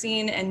drag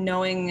scene and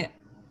knowing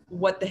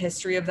what the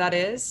history of that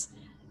is,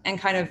 and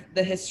kind of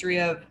the history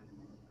of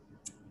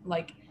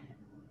like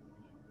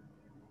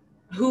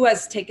who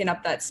has taken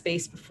up that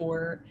space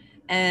before,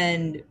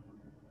 and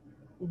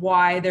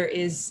why there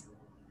is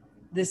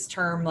this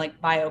term like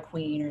bio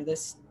queen, or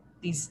these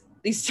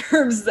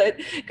terms that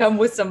come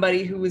with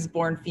somebody who was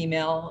born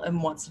female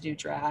and wants to do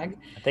drag.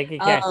 I think you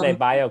can't say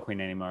bio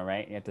queen anymore,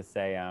 right? You have to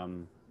say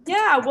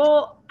yeah,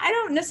 well, I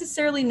don't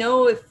necessarily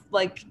know if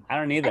like I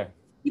don't either.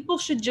 People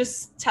should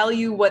just tell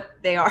you what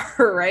they are,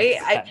 right?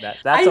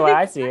 That's the way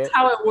I see it. That's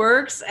how it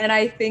works, and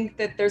I think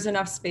that there's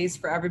enough space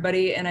for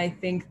everybody. And I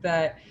think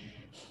that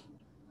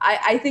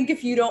I think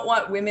if you don't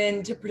want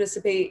women to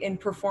participate in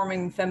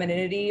performing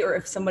femininity, or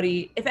if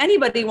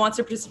anybody wants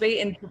to participate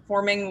in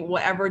performing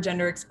whatever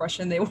gender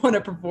expression they want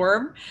to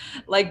perform,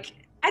 like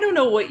I don't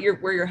know where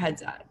your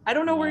head's at. I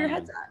don't know where your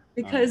head's at,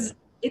 because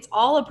it's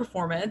all a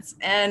performance,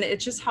 and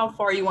it's just how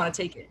far you want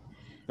to take it.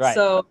 Right.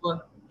 So,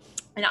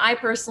 and I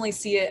personally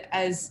see it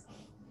as,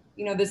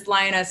 this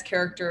lioness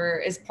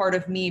character is part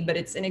of me, but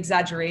it's an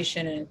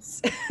exaggeration, and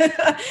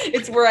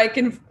it's where I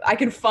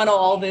can funnel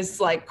all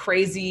this like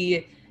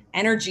crazy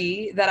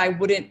energy that I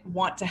wouldn't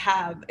want to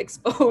have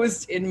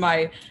exposed in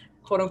my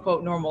quote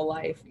unquote normal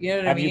life. You know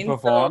what I mean? Have you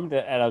performed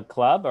at a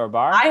club or a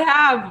bar? I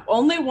have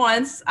only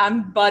once.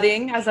 I'm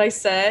budding, as I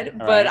said,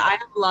 but I have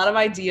a lot of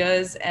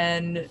ideas,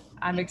 and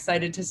I'm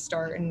excited to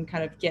start and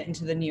kind of get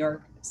into the New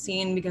York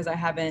scene, because I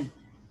haven't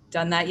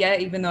done that yet,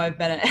 even though I've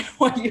been at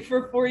NYU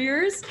for 4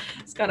 years.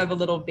 It's kind of a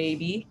little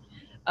baby.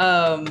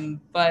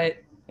 But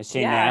is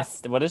she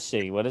nasty? What is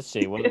she? Who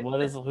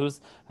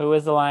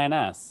is the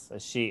lioness?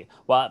 Is she?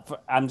 Well,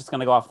 I'm just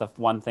gonna go off the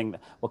one thing.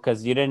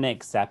 Because you didn't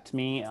accept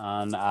me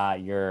on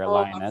your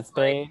lioness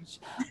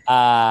page,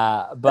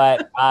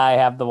 but I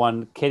have the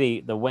one Kitty,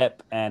 the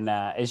whip, and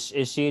is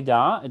she a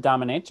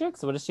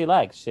dominatrix? What is she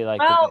like? Is she like?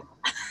 Well,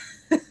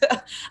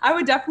 I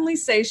would definitely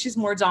say she's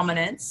more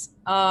dominant.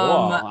 Cool.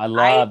 I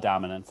love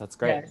dominance. That's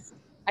great. Yes.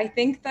 I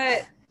think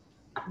that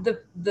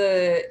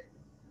the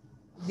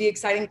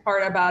exciting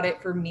part about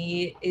it for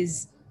me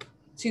is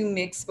to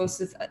mix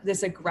both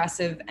this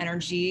aggressive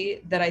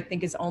energy that I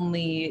think is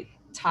only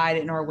tied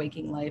in our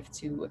waking life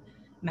to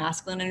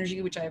masculine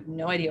energy, which I have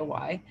no idea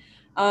why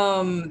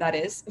that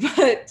is,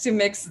 but to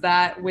mix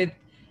that with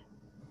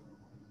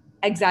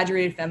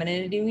exaggerated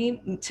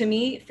femininity to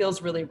me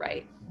feels really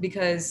right,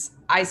 because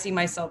I see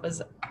myself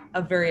as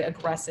a very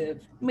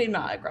aggressive, maybe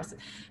not aggressive,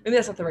 maybe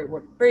that's not the right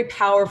word, very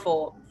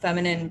powerful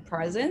feminine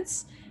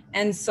presence.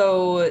 And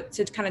so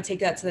to kind of take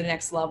that to the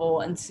next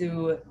level and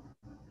to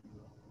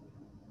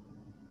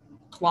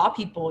claw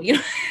people, you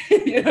know,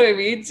 you know what I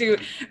mean? To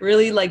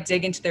really like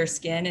dig into their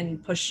skin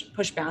and push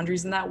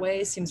boundaries in that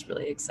way seems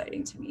really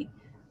exciting to me.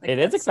 Like, It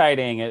is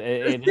exciting.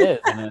 It is.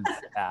 And it's,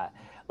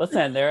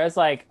 listen, there are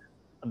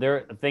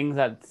things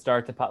that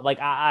start to pop. Like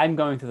I'm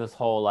going through this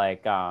whole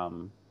like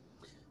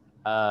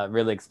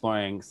really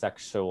exploring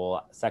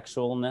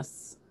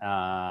sexualness.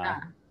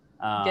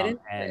 Get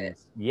into and it.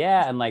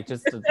 yeah, and like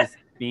just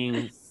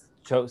being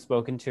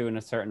spoken to in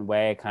a certain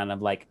way kind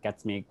of like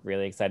gets me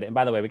really excited. And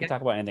by the way, we can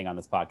talk about anything on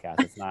this podcast.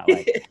 It's not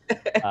like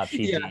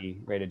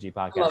PG rated G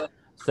podcast.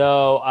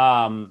 So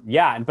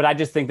yeah, but I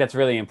just think that's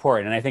really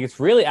important. And I think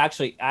it's really I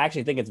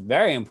actually think it's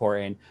very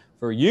important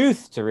for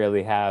youth to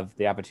really have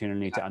the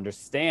opportunity to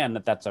understand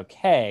that that's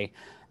okay,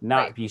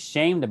 not be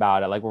shamed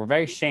about it. Like we're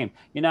very shamed.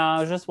 You know, I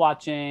was just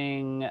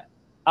watching,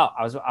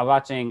 I was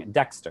watching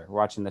Dexter. We're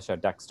watching the show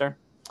Dexter.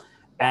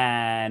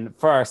 And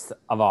first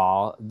of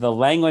all, the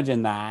language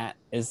in that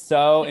is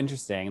so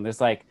interesting. There's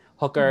like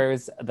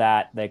hookers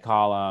that they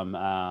call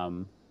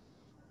them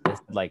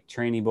like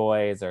trainee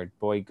boys or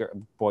boy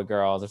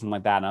girls or something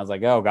like that. And I was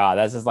like, oh God,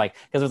 that's just like,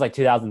 because it was like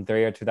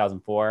 2003 or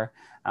 2004.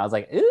 I was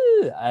like,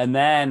 ooh. And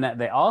then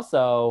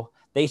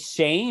they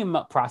shame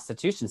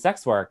prostitution,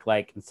 sex work,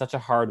 like in such a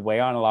hard way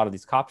on a lot of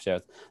these cop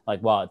shows.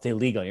 Like, well, it's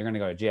illegal. You're going to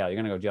go to jail.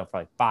 You're going to go to jail for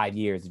like 5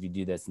 years if you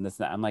do this and this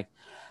and that. I'm like,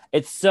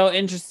 it's so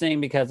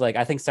interesting because like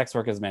I think sex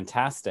work is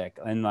fantastic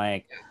and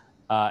like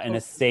in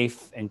a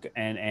safe and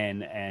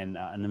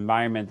an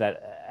environment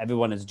that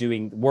everyone is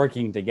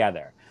working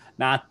together,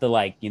 not the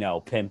like, you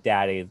know, pimp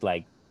daddies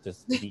like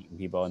just beating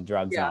people and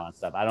drugs and all that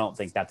stuff. I don't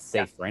think that's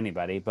safe for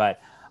anybody, but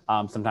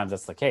sometimes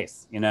that's the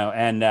case, you know.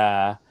 And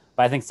but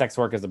I think sex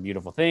work is a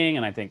beautiful thing,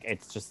 and I think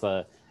it's just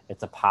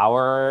it's a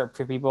power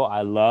for people.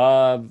 I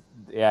love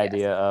the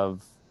idea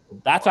of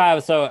that's why I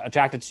was so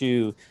attracted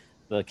to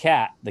the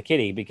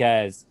kitty,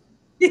 because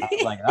I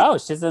was like, oh,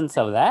 she's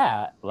into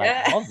that, like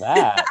all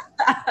that.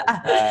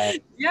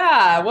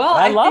 Yeah, well,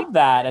 I love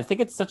that. I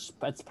think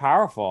it's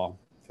powerful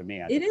for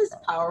me. It is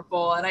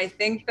powerful, and I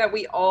think that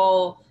we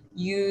all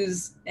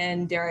use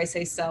and dare I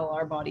say sell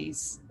our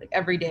bodies like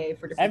every day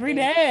for different every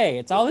things. day.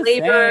 It's all the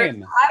Labor.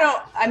 same.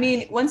 I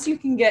mean, once you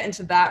can get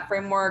into that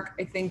framework,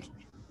 I think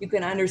you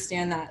can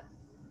understand that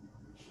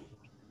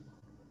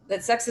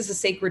sex is a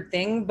sacred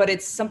thing, but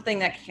it's something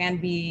that can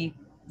be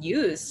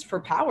used for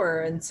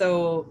power. And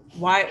so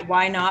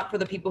why not for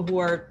the people who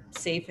are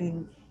safe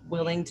and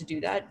willing to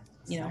do that,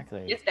 you know,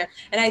 get there.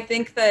 And I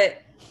think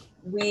that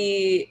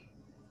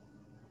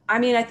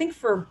I think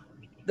for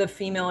the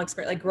female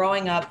experience, like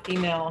growing up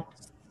female,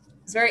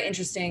 it's very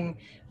interesting,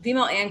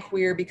 female and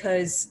queer,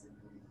 because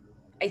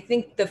I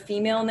think the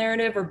female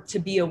narrative, or to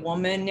be a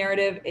woman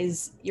narrative,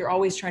 is you're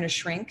always trying to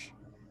shrink.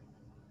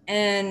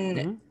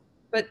 And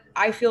but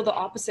I feel the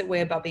opposite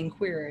way about being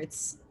queer.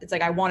 It's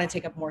like I want to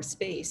take up more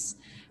space.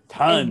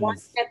 Tons. And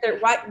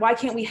why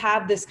can't we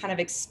have this kind of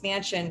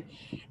expansion?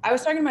 I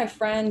was talking to my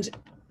friend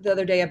the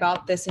other day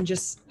about this, and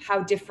just how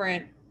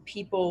different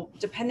people,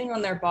 depending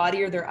on their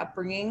body or their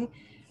upbringing,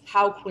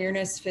 how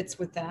queerness fits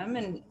with them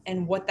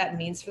and what that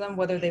means for them,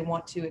 whether they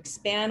want to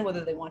expand,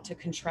 whether they want to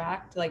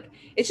contract. Like,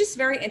 it's just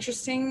very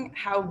interesting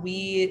how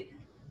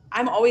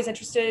I'm always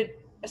interested,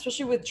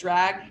 especially with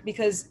drag,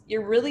 because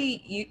you're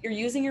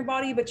using your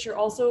body, but you're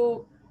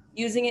also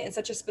using it in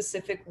such a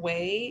specific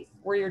way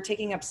where you're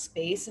taking up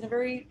space in a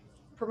very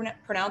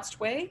pronounced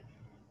way.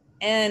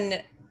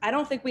 And I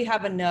don't think we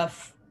have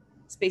enough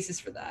spaces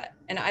for that.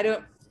 And I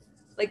don't,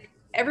 like,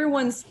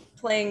 everyone's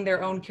playing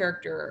their own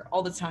character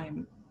all the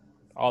time.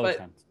 All the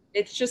time.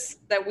 It's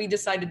just that we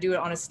decide to do it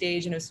on a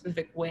stage in a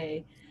specific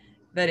way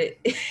that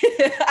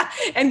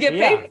and get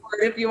paid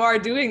for it if you are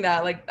doing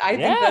that. Like, I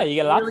think you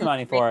get lots of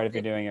money for it if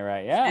you're doing it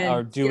right. Yeah.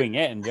 Or doing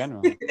it in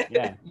general.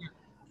 Yeah.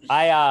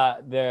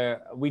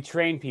 We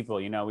train people,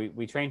 you know,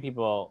 we train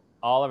people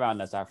all around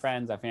us, our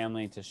friends, our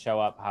family, to show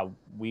up how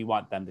we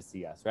want them to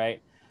see us,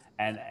 right?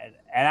 And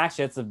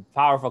actually, it's a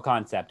powerful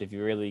concept if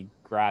you really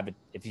grab it,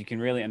 if you can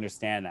really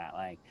understand that.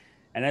 Like,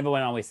 and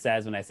everyone always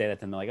says when I say that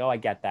to them, they're like, oh, I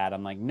get that.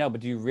 I'm like, no, but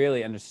do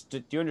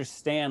you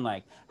understand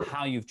like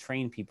how you've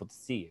trained people to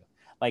see you?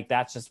 Like,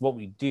 that's just what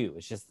we do.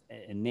 It's just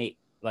innate.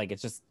 Like,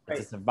 it's a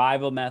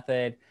survival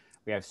method.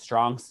 We have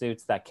strong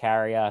suits that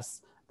carry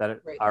us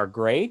that are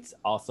great.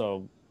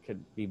 Also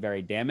could be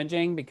very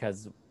damaging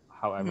because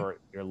however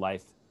your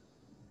life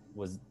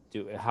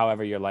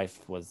however your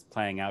life was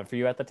playing out for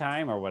you at the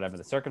time or whatever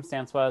the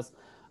circumstance was.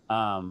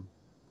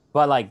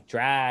 But like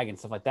drag and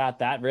stuff like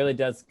that really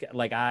does,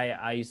 like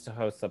I used to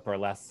host a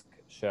burlesque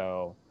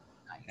show.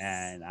 Nice.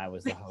 And I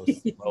was the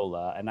host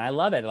Lola, and I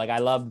love it. Like I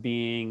like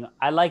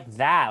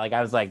that. Like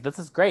I was like, this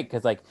is great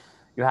because like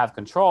you have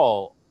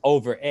control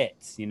over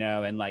it, you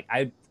know. And like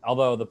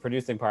although the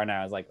producing partner,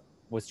 I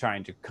was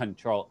trying to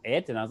control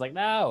it, and I was like,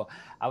 no,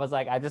 I was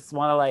like, I just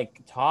want to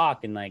like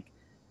talk and like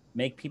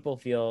make people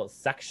feel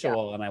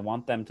sexual, and I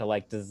want them to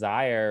like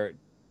desire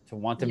to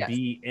want to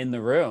be in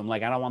the room.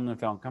 Like I don't want them to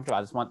feel uncomfortable.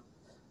 I just want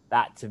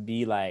that to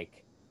be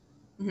like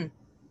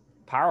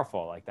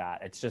powerful like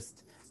that. It's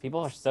just people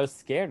are so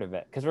scared of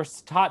it because we're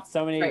taught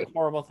so many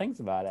horrible things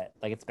about it.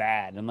 Like it's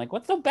bad. And like,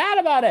 what's so bad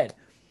about it?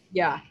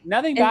 Yeah.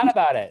 Nothing bad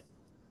about it.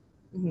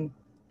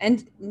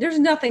 And there's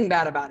nothing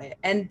bad about it.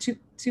 And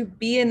to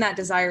be in that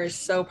desire is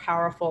so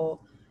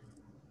powerful.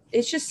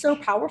 It's just so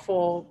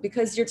powerful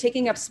because you're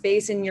taking up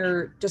space and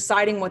you're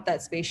deciding what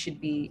that space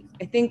should be.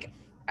 I think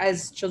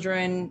as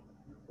children,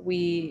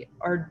 we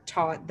are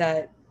taught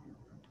that,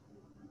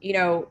 you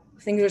know,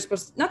 things are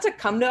supposed not to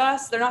come to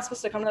us. They're not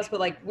supposed to come to us, but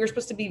like we're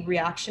supposed to be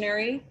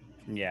reactionary.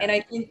 Yeah. And I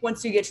think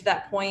once you get to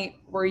that point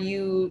where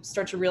you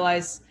start to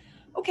realize,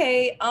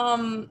 okay,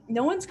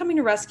 no one's coming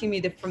to rescue me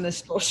from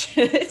this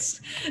bullshit.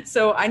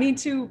 So I need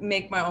to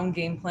make my own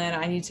game plan.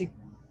 I need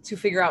to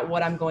figure out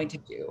what I'm going to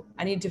do.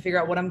 I need to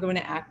figure out what I'm going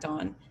to act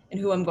on and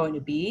who I'm going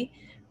to be,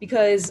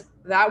 because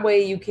that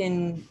way you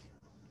can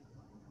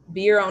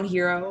be your own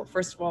hero,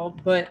 first of all.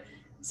 But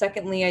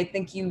secondly, I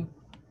think you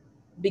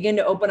begin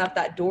to open up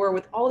that door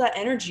with all that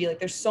energy. Like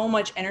there's so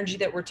much energy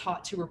that we're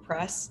taught to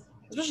repress,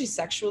 especially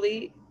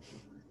sexually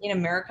in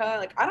America.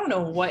 Like, I don't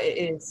know what it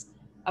is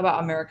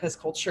about America's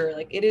culture.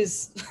 Like it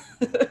is.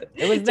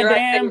 It was the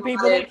damn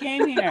people that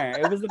came here.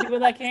 It was the people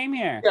that came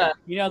here. Yeah.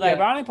 You know, the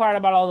ironic part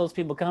about all those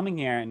people coming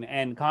here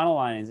and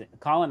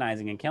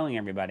colonizing and killing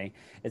everybody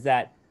is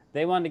that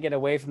they wanted to get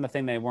away from the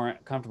thing they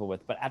weren't comfortable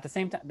with. But at the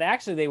same time,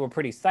 they were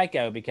pretty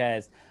psycho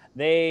because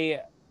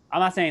I'm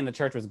not saying the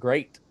church was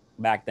great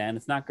back then.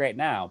 It's not great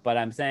now, but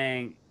I'm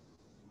saying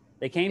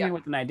they came here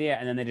with an idea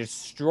and then they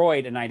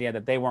destroyed an idea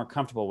that they weren't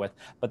comfortable with,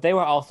 but they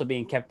were also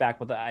being kept back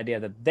with the idea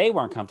that they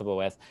weren't comfortable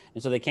with.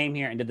 And so they came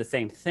here and did the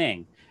same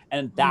thing.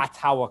 And that's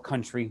how a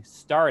country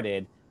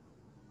started.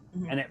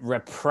 And it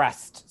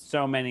repressed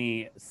so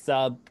many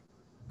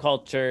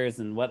subcultures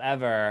and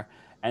whatever.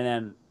 And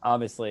then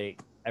obviously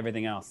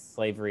everything else,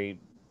 slavery,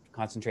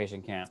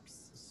 concentration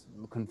camps,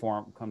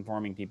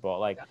 conforming people,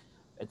 like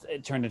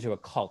it turned into a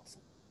cult.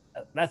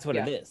 That's what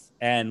it is.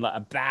 And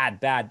a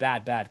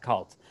bad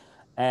cult.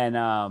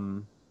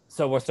 And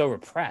so we're so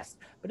repressed.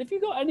 But if you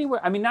go anywhere,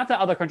 I mean, not that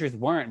other countries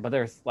weren't, but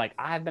there's like,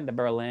 I've been to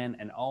Berlin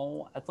and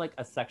it's like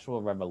a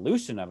sexual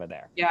revolution over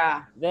there.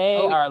 Yeah. They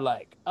are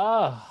like,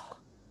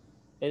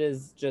 it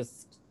is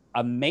just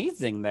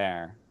amazing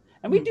there.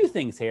 And we do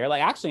things here.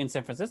 Like actually in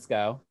San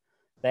Francisco,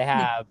 they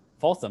have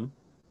Folsom.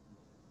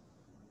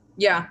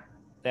 Yeah.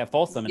 They have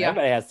Folsom and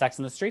everybody has sex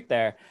in the street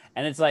there.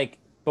 And it's like,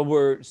 but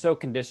we're so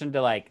conditioned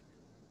to like,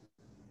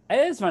 it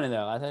is funny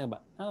though. Now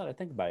that I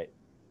think about it,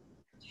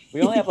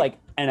 we only have like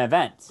an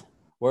event,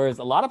 whereas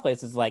a lot of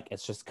places like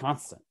it's just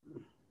constant.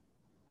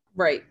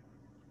 Right.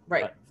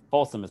 But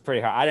Folsom is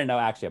pretty hard. I didn't know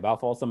actually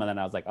about Folsom, and then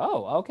I was like,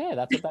 oh, okay,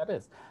 that's what that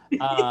is.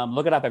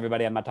 Look it up,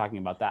 everybody. I'm not talking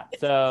about that.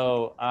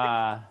 So,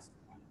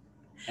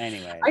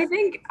 anyway, I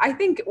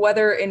think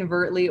whether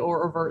inadvertently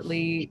or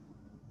overtly,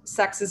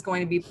 sex is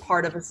going to be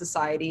part of a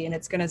society, and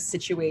it's going to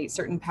situate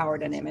certain power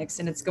dynamics,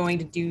 and it's going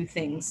to do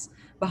things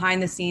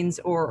behind the scenes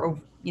or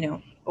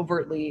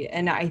overtly.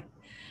 And I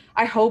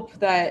hope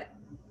that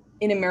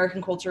in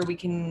American culture we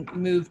can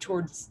move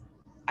towards.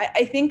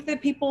 I think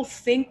that people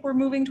think we're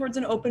moving towards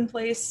an open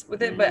place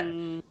with it, but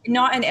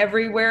not in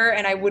everywhere.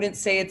 And I wouldn't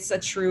say it's a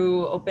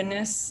true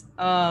openness.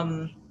 No,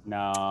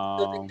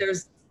 I think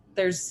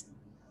there's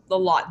a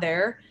lot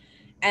there,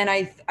 and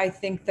I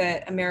think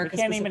that America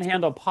can't even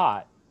handle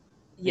pot.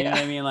 You know Yeah.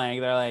 what I mean?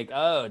 Like they're like,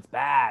 oh, it's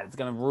bad. It's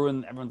gonna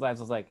ruin everyone's lives.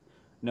 I was like,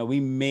 no, we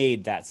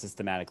made that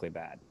systematically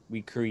bad.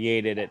 We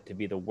created it to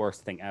be the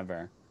worst thing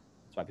ever.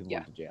 That's why people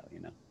went to jail. You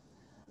know.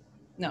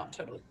 No,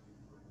 totally.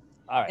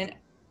 All right. And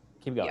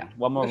keep going. yeah.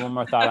 One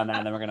more thought on that,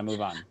 and then we're gonna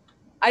move on.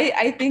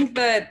 I think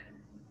that,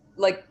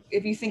 like,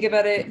 if you think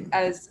about it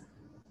as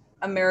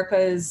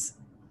America's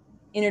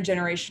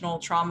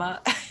intergenerational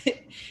trauma,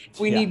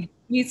 we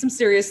need some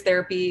serious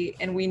therapy,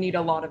 and we need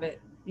a lot of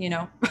it, you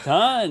know?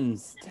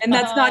 Tons. And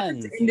that's not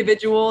just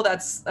individual,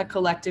 that's a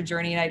collective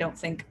journey. And I don't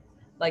think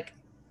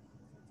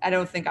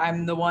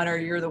I'm the one or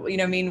you're the, you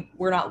know what I mean?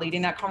 We're not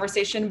leading that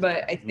conversation,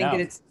 but I think that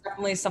it's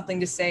definitely something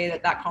to say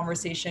that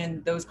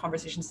those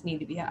conversations need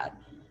to be had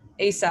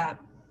ASAP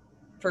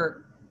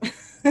for.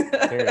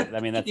 Period. I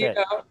mean, that's it.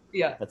 know?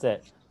 Yeah. That's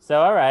it. So,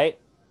 all right.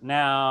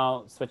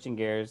 Now, switching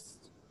gears,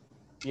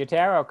 your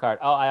tarot card.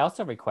 Oh, I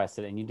also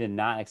requested it, and you did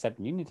not accept.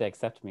 You need to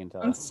accept me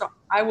until. I'm sorry.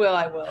 I will.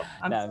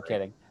 I'm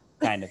kidding.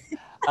 Kind of.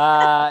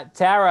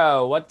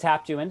 Tarot, what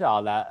tapped you into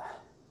all that?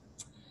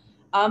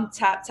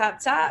 Tap, tap,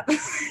 tap.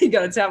 You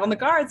gotta tap on the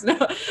cards. No,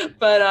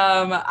 but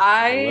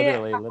I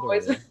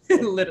Literally.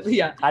 literally,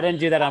 yeah. I didn't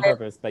do that on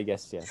purpose, but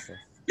yes.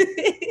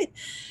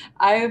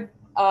 I've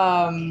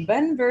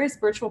been a very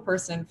spiritual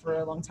person for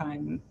a long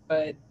time,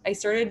 but I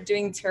started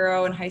doing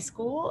tarot in high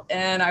school,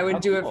 and I would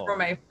do it for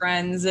my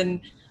friends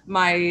and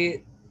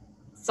my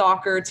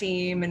soccer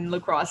team and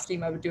lacrosse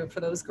team. I would do it for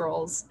those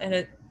girls, and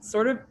it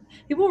sort of,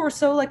 people were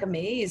so like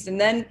amazed. And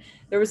then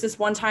there was this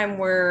one time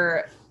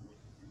where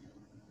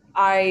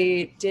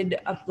I did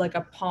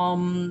a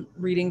palm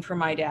reading for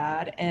my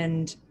dad,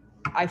 and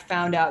I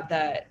found out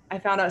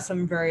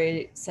some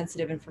very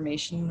sensitive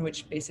information,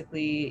 which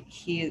basically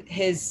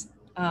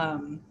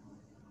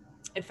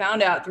I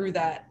found out through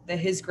that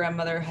his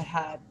grandmother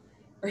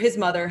his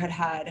mother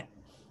had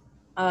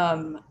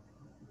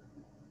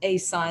a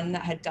son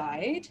that had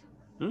died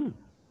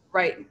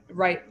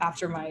right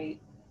after my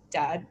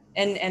dad,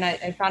 and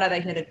I found out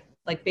that he had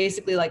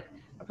basically a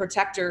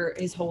protector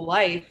his whole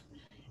life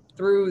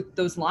through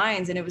those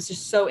lines. And it was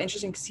just so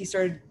interesting because he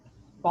started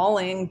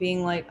bawling,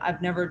 being like,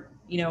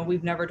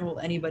 we've never told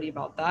anybody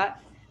about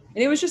that.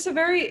 And it was just a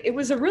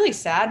really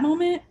sad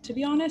moment, to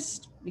be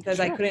honest, because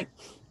sure.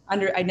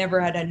 I never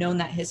had known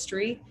that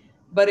history,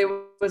 but it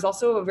was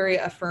also a very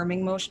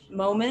affirming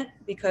moment,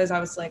 because I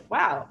was like,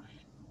 wow,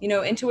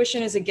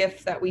 intuition is a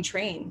gift that we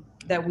train,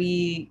 that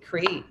we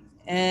create,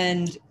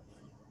 and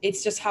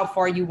it's just how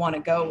far you want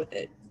to go with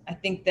it. I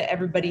think that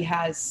everybody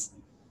has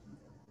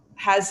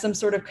some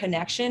sort of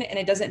connection, and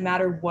it doesn't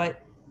matter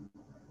what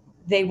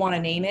they want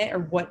to name it or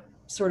what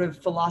sort of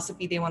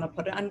philosophy they want to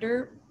put it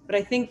under. But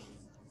I think,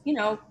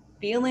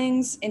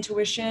 feelings,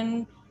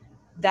 intuition,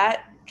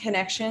 that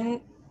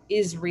connection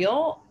is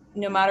real,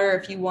 no matter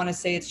if you want to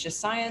say it's just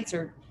science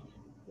or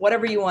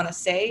whatever you want to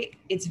say,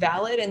 it's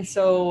valid. And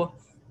so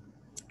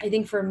I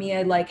think for me,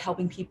 I like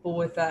helping people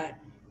with that,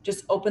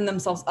 just open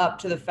themselves up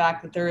to the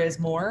fact that there is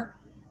more,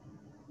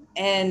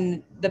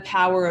 and the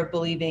power of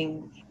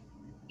believing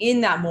in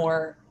that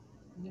more,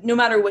 no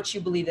matter what you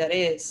believe that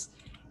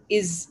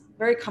is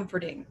very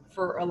comforting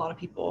for a lot of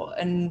people.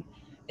 And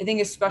I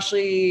think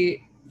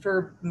especially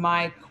for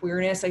my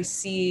queerness, I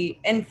see,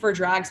 and for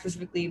drag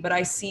specifically, but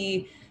I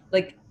see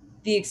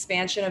the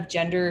expansion of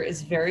gender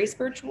is very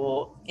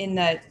spiritual, in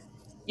that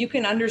you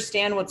can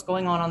understand what's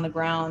going on the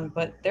ground,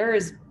 but there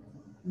is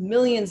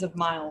millions of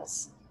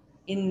miles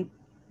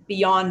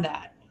beyond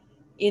that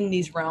in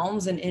these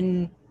realms, and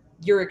in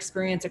your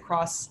experience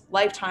across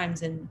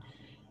lifetimes and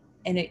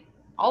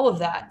all of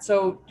that.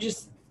 So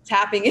just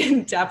tapping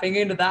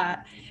into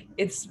that,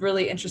 it's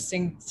really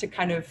interesting to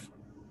kind of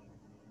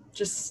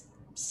just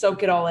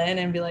soak it all in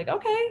and be like,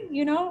 okay,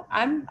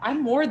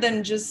 I'm more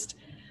than just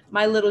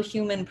my little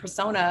human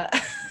persona.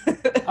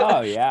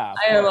 Oh yeah.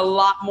 I am a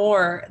lot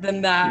more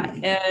than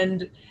that.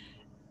 And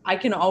I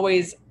can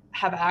always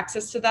have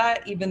access to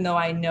that, even though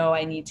I know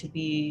I need to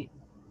be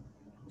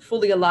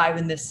fully alive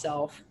in this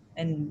self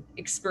and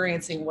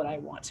experiencing what I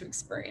want to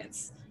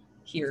experience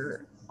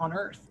here on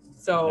Earth.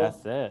 So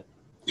that's it.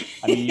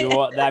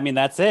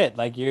 That's it.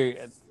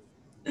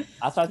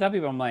 That's what I tell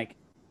people. I'm like,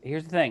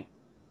 here's the thing.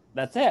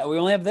 That's it. We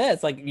only have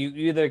this. You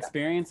either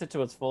experience it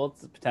to its full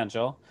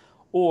potential,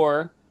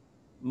 or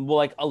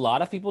a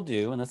lot of people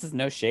do, and this is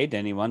no shade to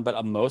anyone,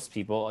 but most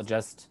people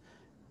just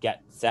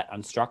get set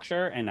on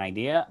structure and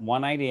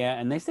one idea,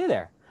 and they stay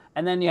there.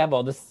 And then you have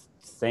all this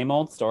same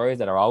old stories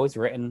that are always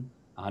written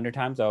 100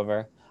 times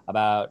over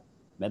about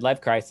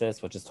midlife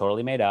crisis, which is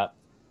totally made up,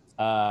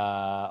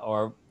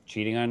 or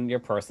cheating on your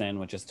person,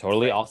 which is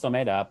totally also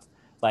made up.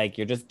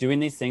 You're just doing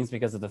these things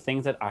because of the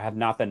things that have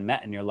not been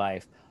met in your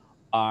life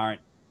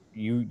aren't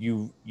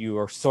you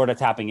are sort of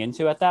tapping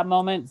into at that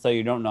moment, so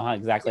you don't know how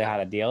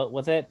to deal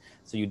with it.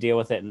 So you deal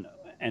with it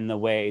in the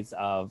ways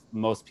of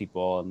most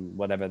people, and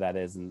whatever that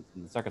is in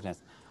the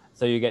circumstance.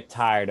 So you get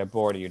tired or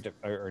bored,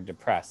 or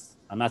depressed.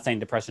 I'm not saying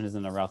depression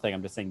isn't a real thing.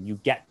 I'm just saying you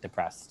get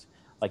depressed.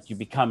 You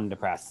become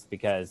depressed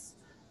because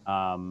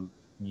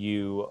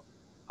you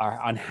are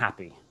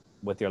unhappy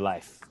with your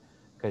life,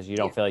 because you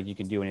don't feel like you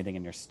can do anything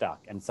and you're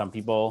stuck. And some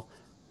people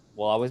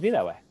will always be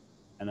that way.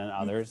 And then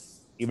others,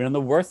 even in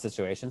the worst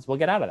situations, will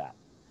get out of that.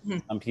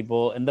 Some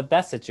people in the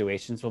best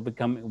situations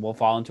will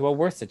fall into a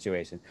worse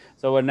situation.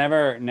 So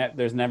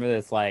there's never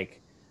this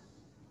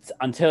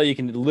until you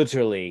can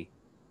literally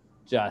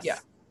just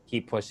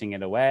keep pushing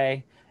it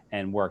away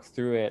and work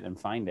through it and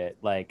find it.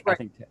 I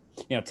think,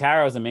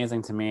 tarot is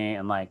amazing to me.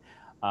 And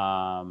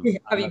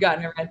have you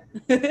gotten it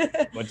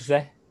read? What'd you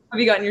say? Have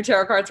you gotten your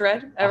tarot cards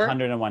read ever?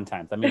 101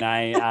 times. I mean,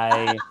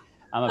 I'm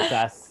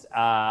obsessed.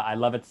 I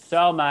love it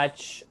so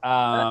much.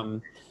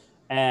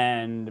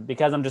 And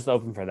because I'm just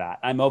open for that.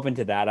 I'm open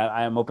to that.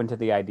 I am open to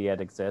the idea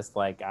it exists.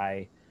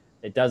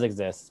 It does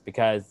exist,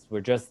 because we're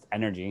just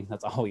energy.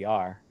 That's all we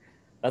are.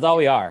 That's all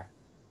we are.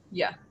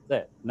 Yeah.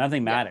 That's it.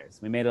 Nothing matters.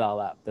 We made it all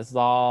up. This is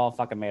all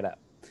fucking made up.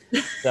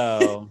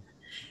 So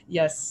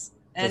yes.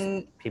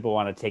 And people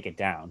want to take it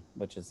down,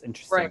 which is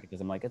interesting, because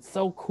I'm like, it's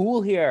so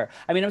cool here.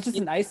 I mean, I was just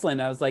in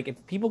Iceland. I was like,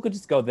 if people could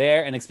just go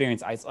there and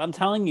experience Iceland, I'm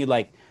telling you,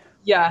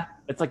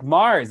 it's like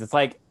Mars. It's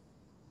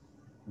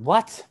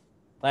what?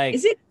 Like,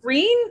 is it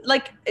green?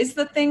 Like, is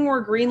the thing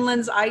where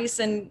Greenland's ice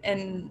and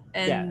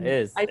yeah, it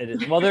is. ice- It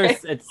is. Well,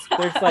 there's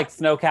like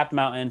snow-capped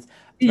mountains.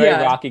 It's very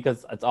Yeah. rocky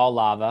because it's all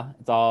lava.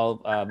 It's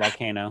all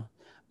volcano.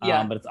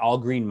 Yeah. But it's all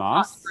green hot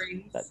moss.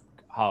 springs.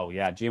 Oh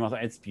yeah,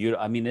 geothermal. It's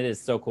beautiful. I mean, it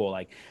is so cool.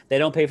 Like they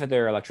don't pay for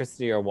their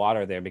electricity or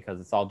water there because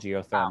it's all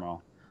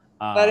geothermal.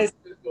 That is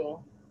so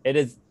cool. It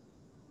is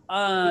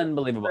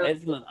unbelievable.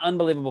 It's an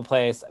unbelievable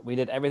place. We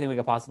did everything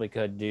we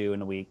could do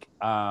in a week.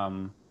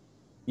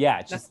 Yeah,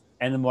 it's just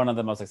and one of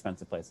the most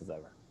expensive places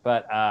ever.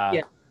 But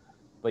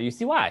but you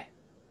see why,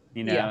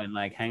 you know, and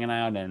like hanging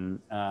out and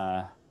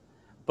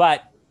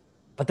but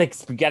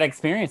you gotta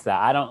experience that.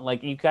 I don't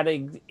like you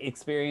gotta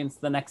experience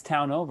the next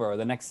town over or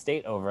the next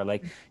state over.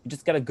 Like you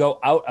just gotta go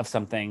out of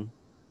something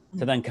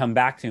to then come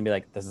back to and be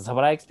like, this is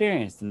what I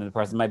experienced. And then the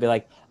person might be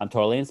like, I'm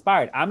totally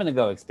inspired. I'm gonna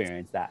go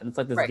experience that. And it's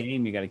like this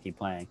game you gotta keep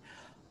playing.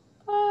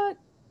 But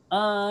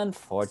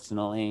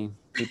unfortunately,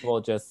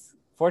 people just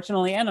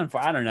fortunately and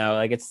I don't know,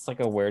 like it's like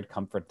a weird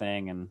comfort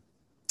thing. And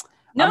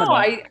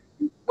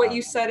what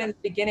you said in the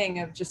beginning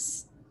of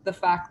just the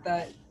fact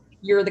that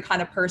you're the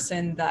kind of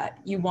person that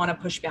you want to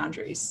push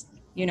boundaries,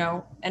 you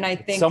know? And I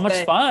think so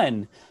much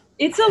fun.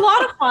 It's a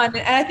lot of fun.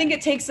 And I think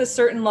it takes a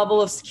certain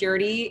level of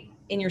security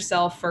in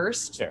yourself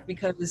first,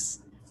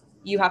 because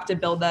you have to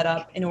build that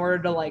up in order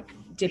to like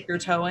dip your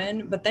toe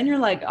in. But then you're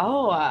like,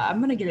 oh, I'm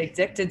going to get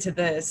addicted to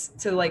this,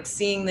 to like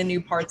seeing the new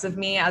parts of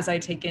me as I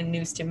take in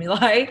new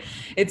stimuli.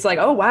 It's like,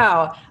 oh,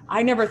 wow,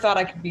 I never thought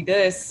I could be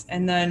this.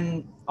 And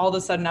then all of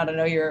a sudden out of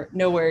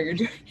nowhere,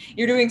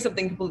 you're doing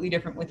something completely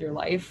different with your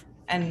life.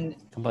 And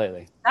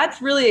completely,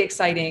 that's really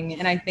exciting.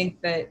 And I think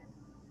that,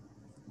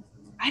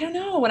 I don't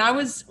know, when I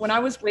was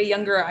way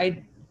younger,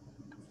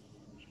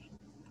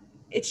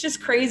 it's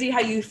just crazy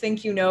how you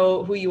think you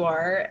know who you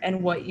are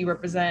and what you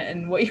represent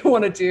and what you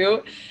want to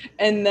do.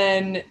 And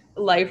then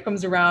life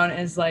comes around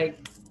and is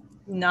like,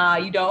 nah,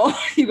 you don't.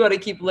 You got to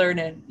keep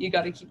learning.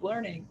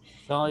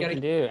 That's all you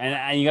can do.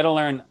 And you got to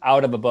learn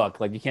out of a book.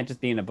 Like you can't just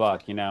be in a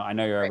book, you know. I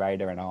know you're a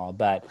writer and all,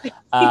 but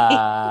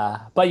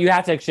but you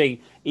have to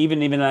actually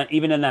even in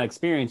that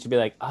experience, you'd be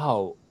like,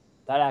 oh,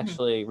 that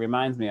actually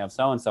reminds me of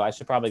so-and-so. I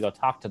should probably go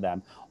talk to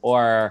them.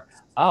 Or,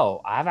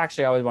 oh, I've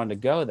actually always wanted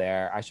to go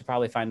there. I should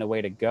probably find a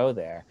way to go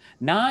there.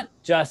 Not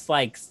just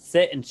like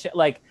sit and chill,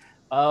 like,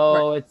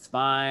 oh, it's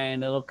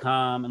fine, it'll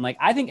come. And like,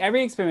 I think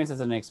every experience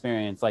is an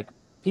experience. Like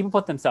people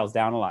put themselves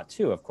down a lot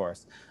too, of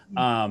course.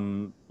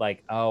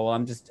 Like, oh,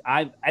 well,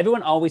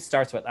 everyone always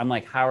starts with, I'm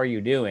like, how are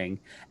you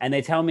doing? And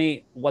they tell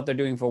me what they're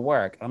doing for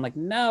work. I'm like,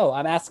 no,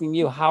 I'm asking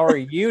you, how are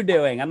you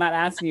doing? I'm not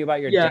asking you about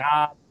your job.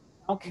 I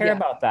don't care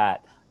about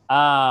that.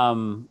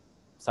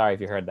 Sorry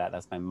if you heard that.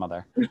 That's my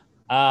mother.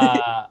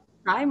 Hi,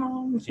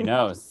 Mom. She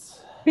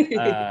knows.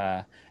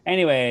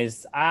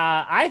 Anyways,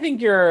 I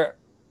think you're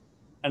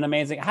an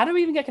amazing. How do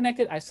we even get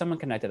connected? Someone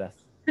connected us.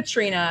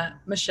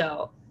 Katrina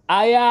Michelle.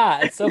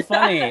 Yeah, it's so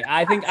funny.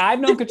 I think I've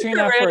known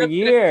Katrina for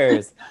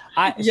years.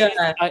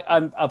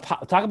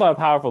 Talk about a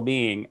powerful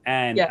being,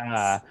 and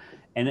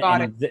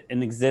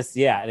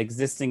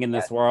existing in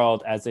this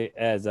world as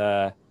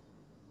a.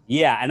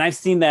 Yeah, and I've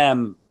seen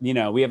them. You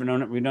know, we've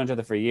known each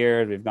other for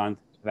years. We've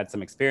had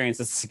some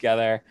experiences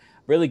together,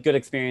 really good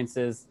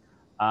experiences.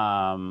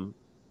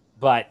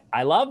 But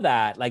I love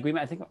that. Like we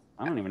met.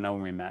 I don't even know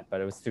when we met,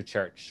 but it was through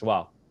church.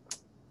 Well,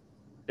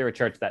 through a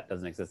church that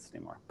doesn't exist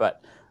anymore.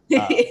 But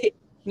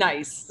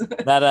nice.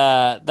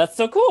 That's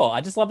so cool.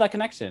 I just love that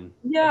connection.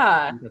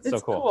 Yeah, it's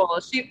so cool.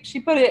 She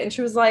put it and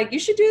she was like, "You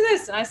should do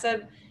this," and I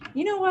said,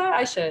 "You know what?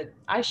 I should."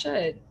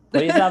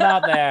 Put yourself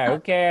out there. Who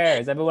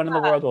cares? Everyone in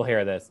the world will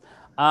hear this.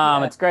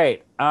 It's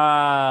great.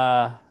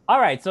 All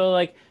right. So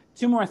like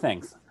 2 more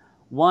things.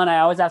 One, I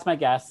always ask my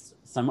guests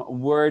some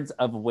words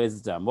of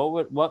wisdom.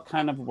 What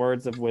kind of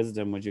words of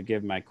wisdom would you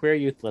give my queer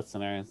youth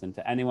listeners and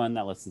to anyone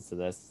that listens to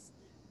this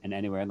and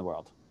anywhere in the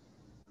world?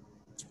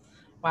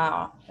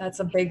 Wow,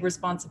 that's a big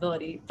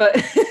responsibility, but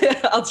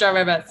I'll try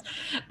my best.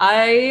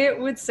 I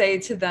would say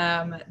to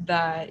them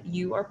that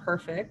you are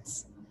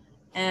perfect,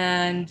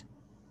 and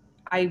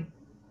I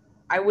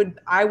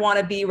want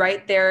to be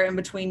right there in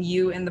between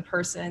you and the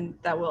person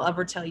that will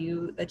ever tell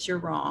you that you're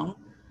wrong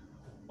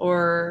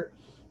or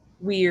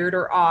weird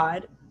or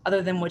odd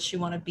other than what you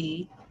want to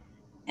be.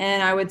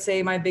 And I would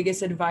say my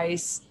biggest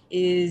advice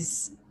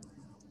is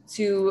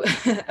to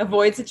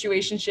avoid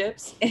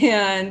situationships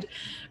and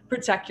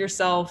protect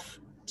yourself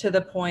to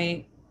the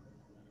point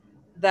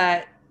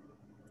that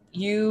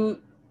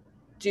you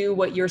do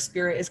what your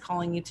spirit is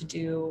calling you to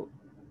do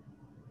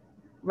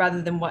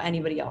rather than what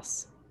anybody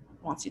else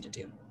wants you to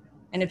do.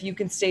 And if you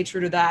can stay true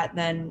to that,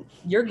 then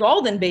you're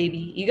golden,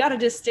 baby. You got to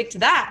just stick to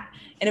that.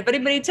 And if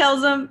anybody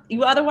tells them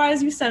you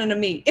otherwise, you send them to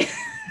me.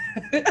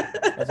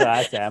 That's what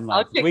I say. I'm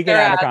like, we can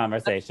have a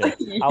conversation.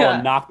 I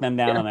will knock them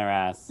down on their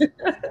ass.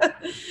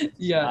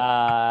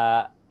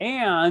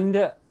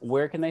 And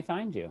where can they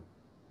find you?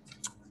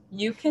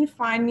 You can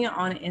find me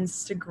on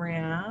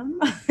Instagram.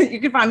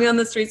 You can find me on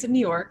the streets of New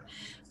York,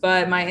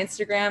 but my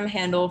Instagram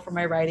handle for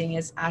my writing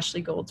is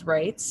Ashley Golds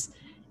Writes.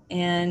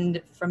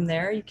 And from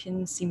there you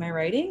can see my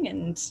writing,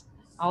 and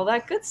all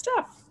that good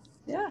stuff.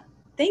 Yeah.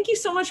 Thank you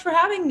so much for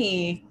having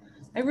me.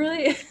 I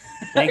really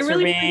Thanks I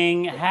really for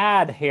being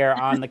had here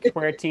on the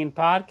Queer Teen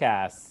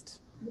Podcast.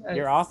 Yes.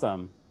 You're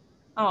awesome.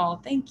 Oh,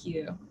 thank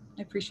you.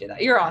 I appreciate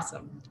that. You're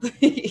awesome.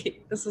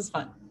 This was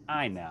fun.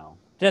 I know.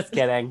 Just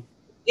kidding.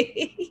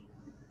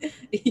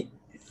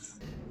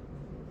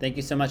 Thank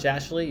you so much,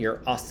 Ashley.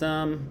 You're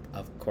awesome.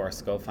 Of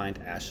course, go find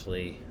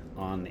Ashley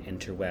on the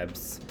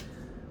interwebs,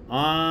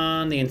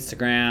 on the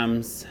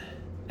Instagrams,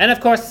 and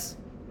of course,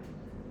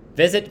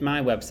 visit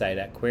my website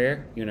at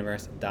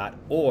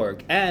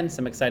queeruniverse.org. And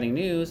some exciting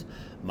news,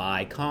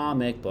 my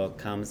comic book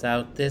comes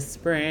out this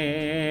spring.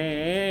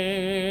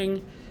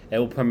 It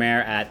will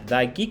premiere at the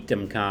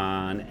Geekdom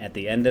Con at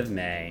the end of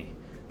May.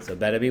 So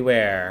better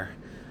beware.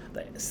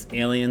 The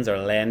aliens are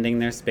landing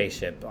their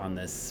spaceship on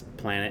this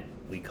planet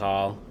we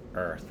call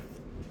Earth.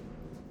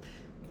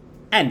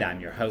 And I'm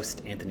your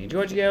host, Anthony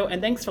Giorgio,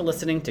 and thanks for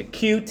listening to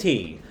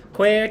QT,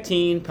 Queer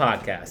Teen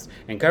Podcast,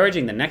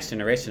 encouraging the next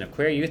generation of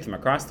queer youth from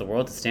across the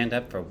world to stand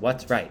up for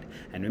what's right.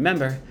 And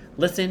remember,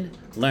 listen,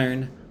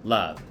 learn,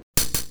 love.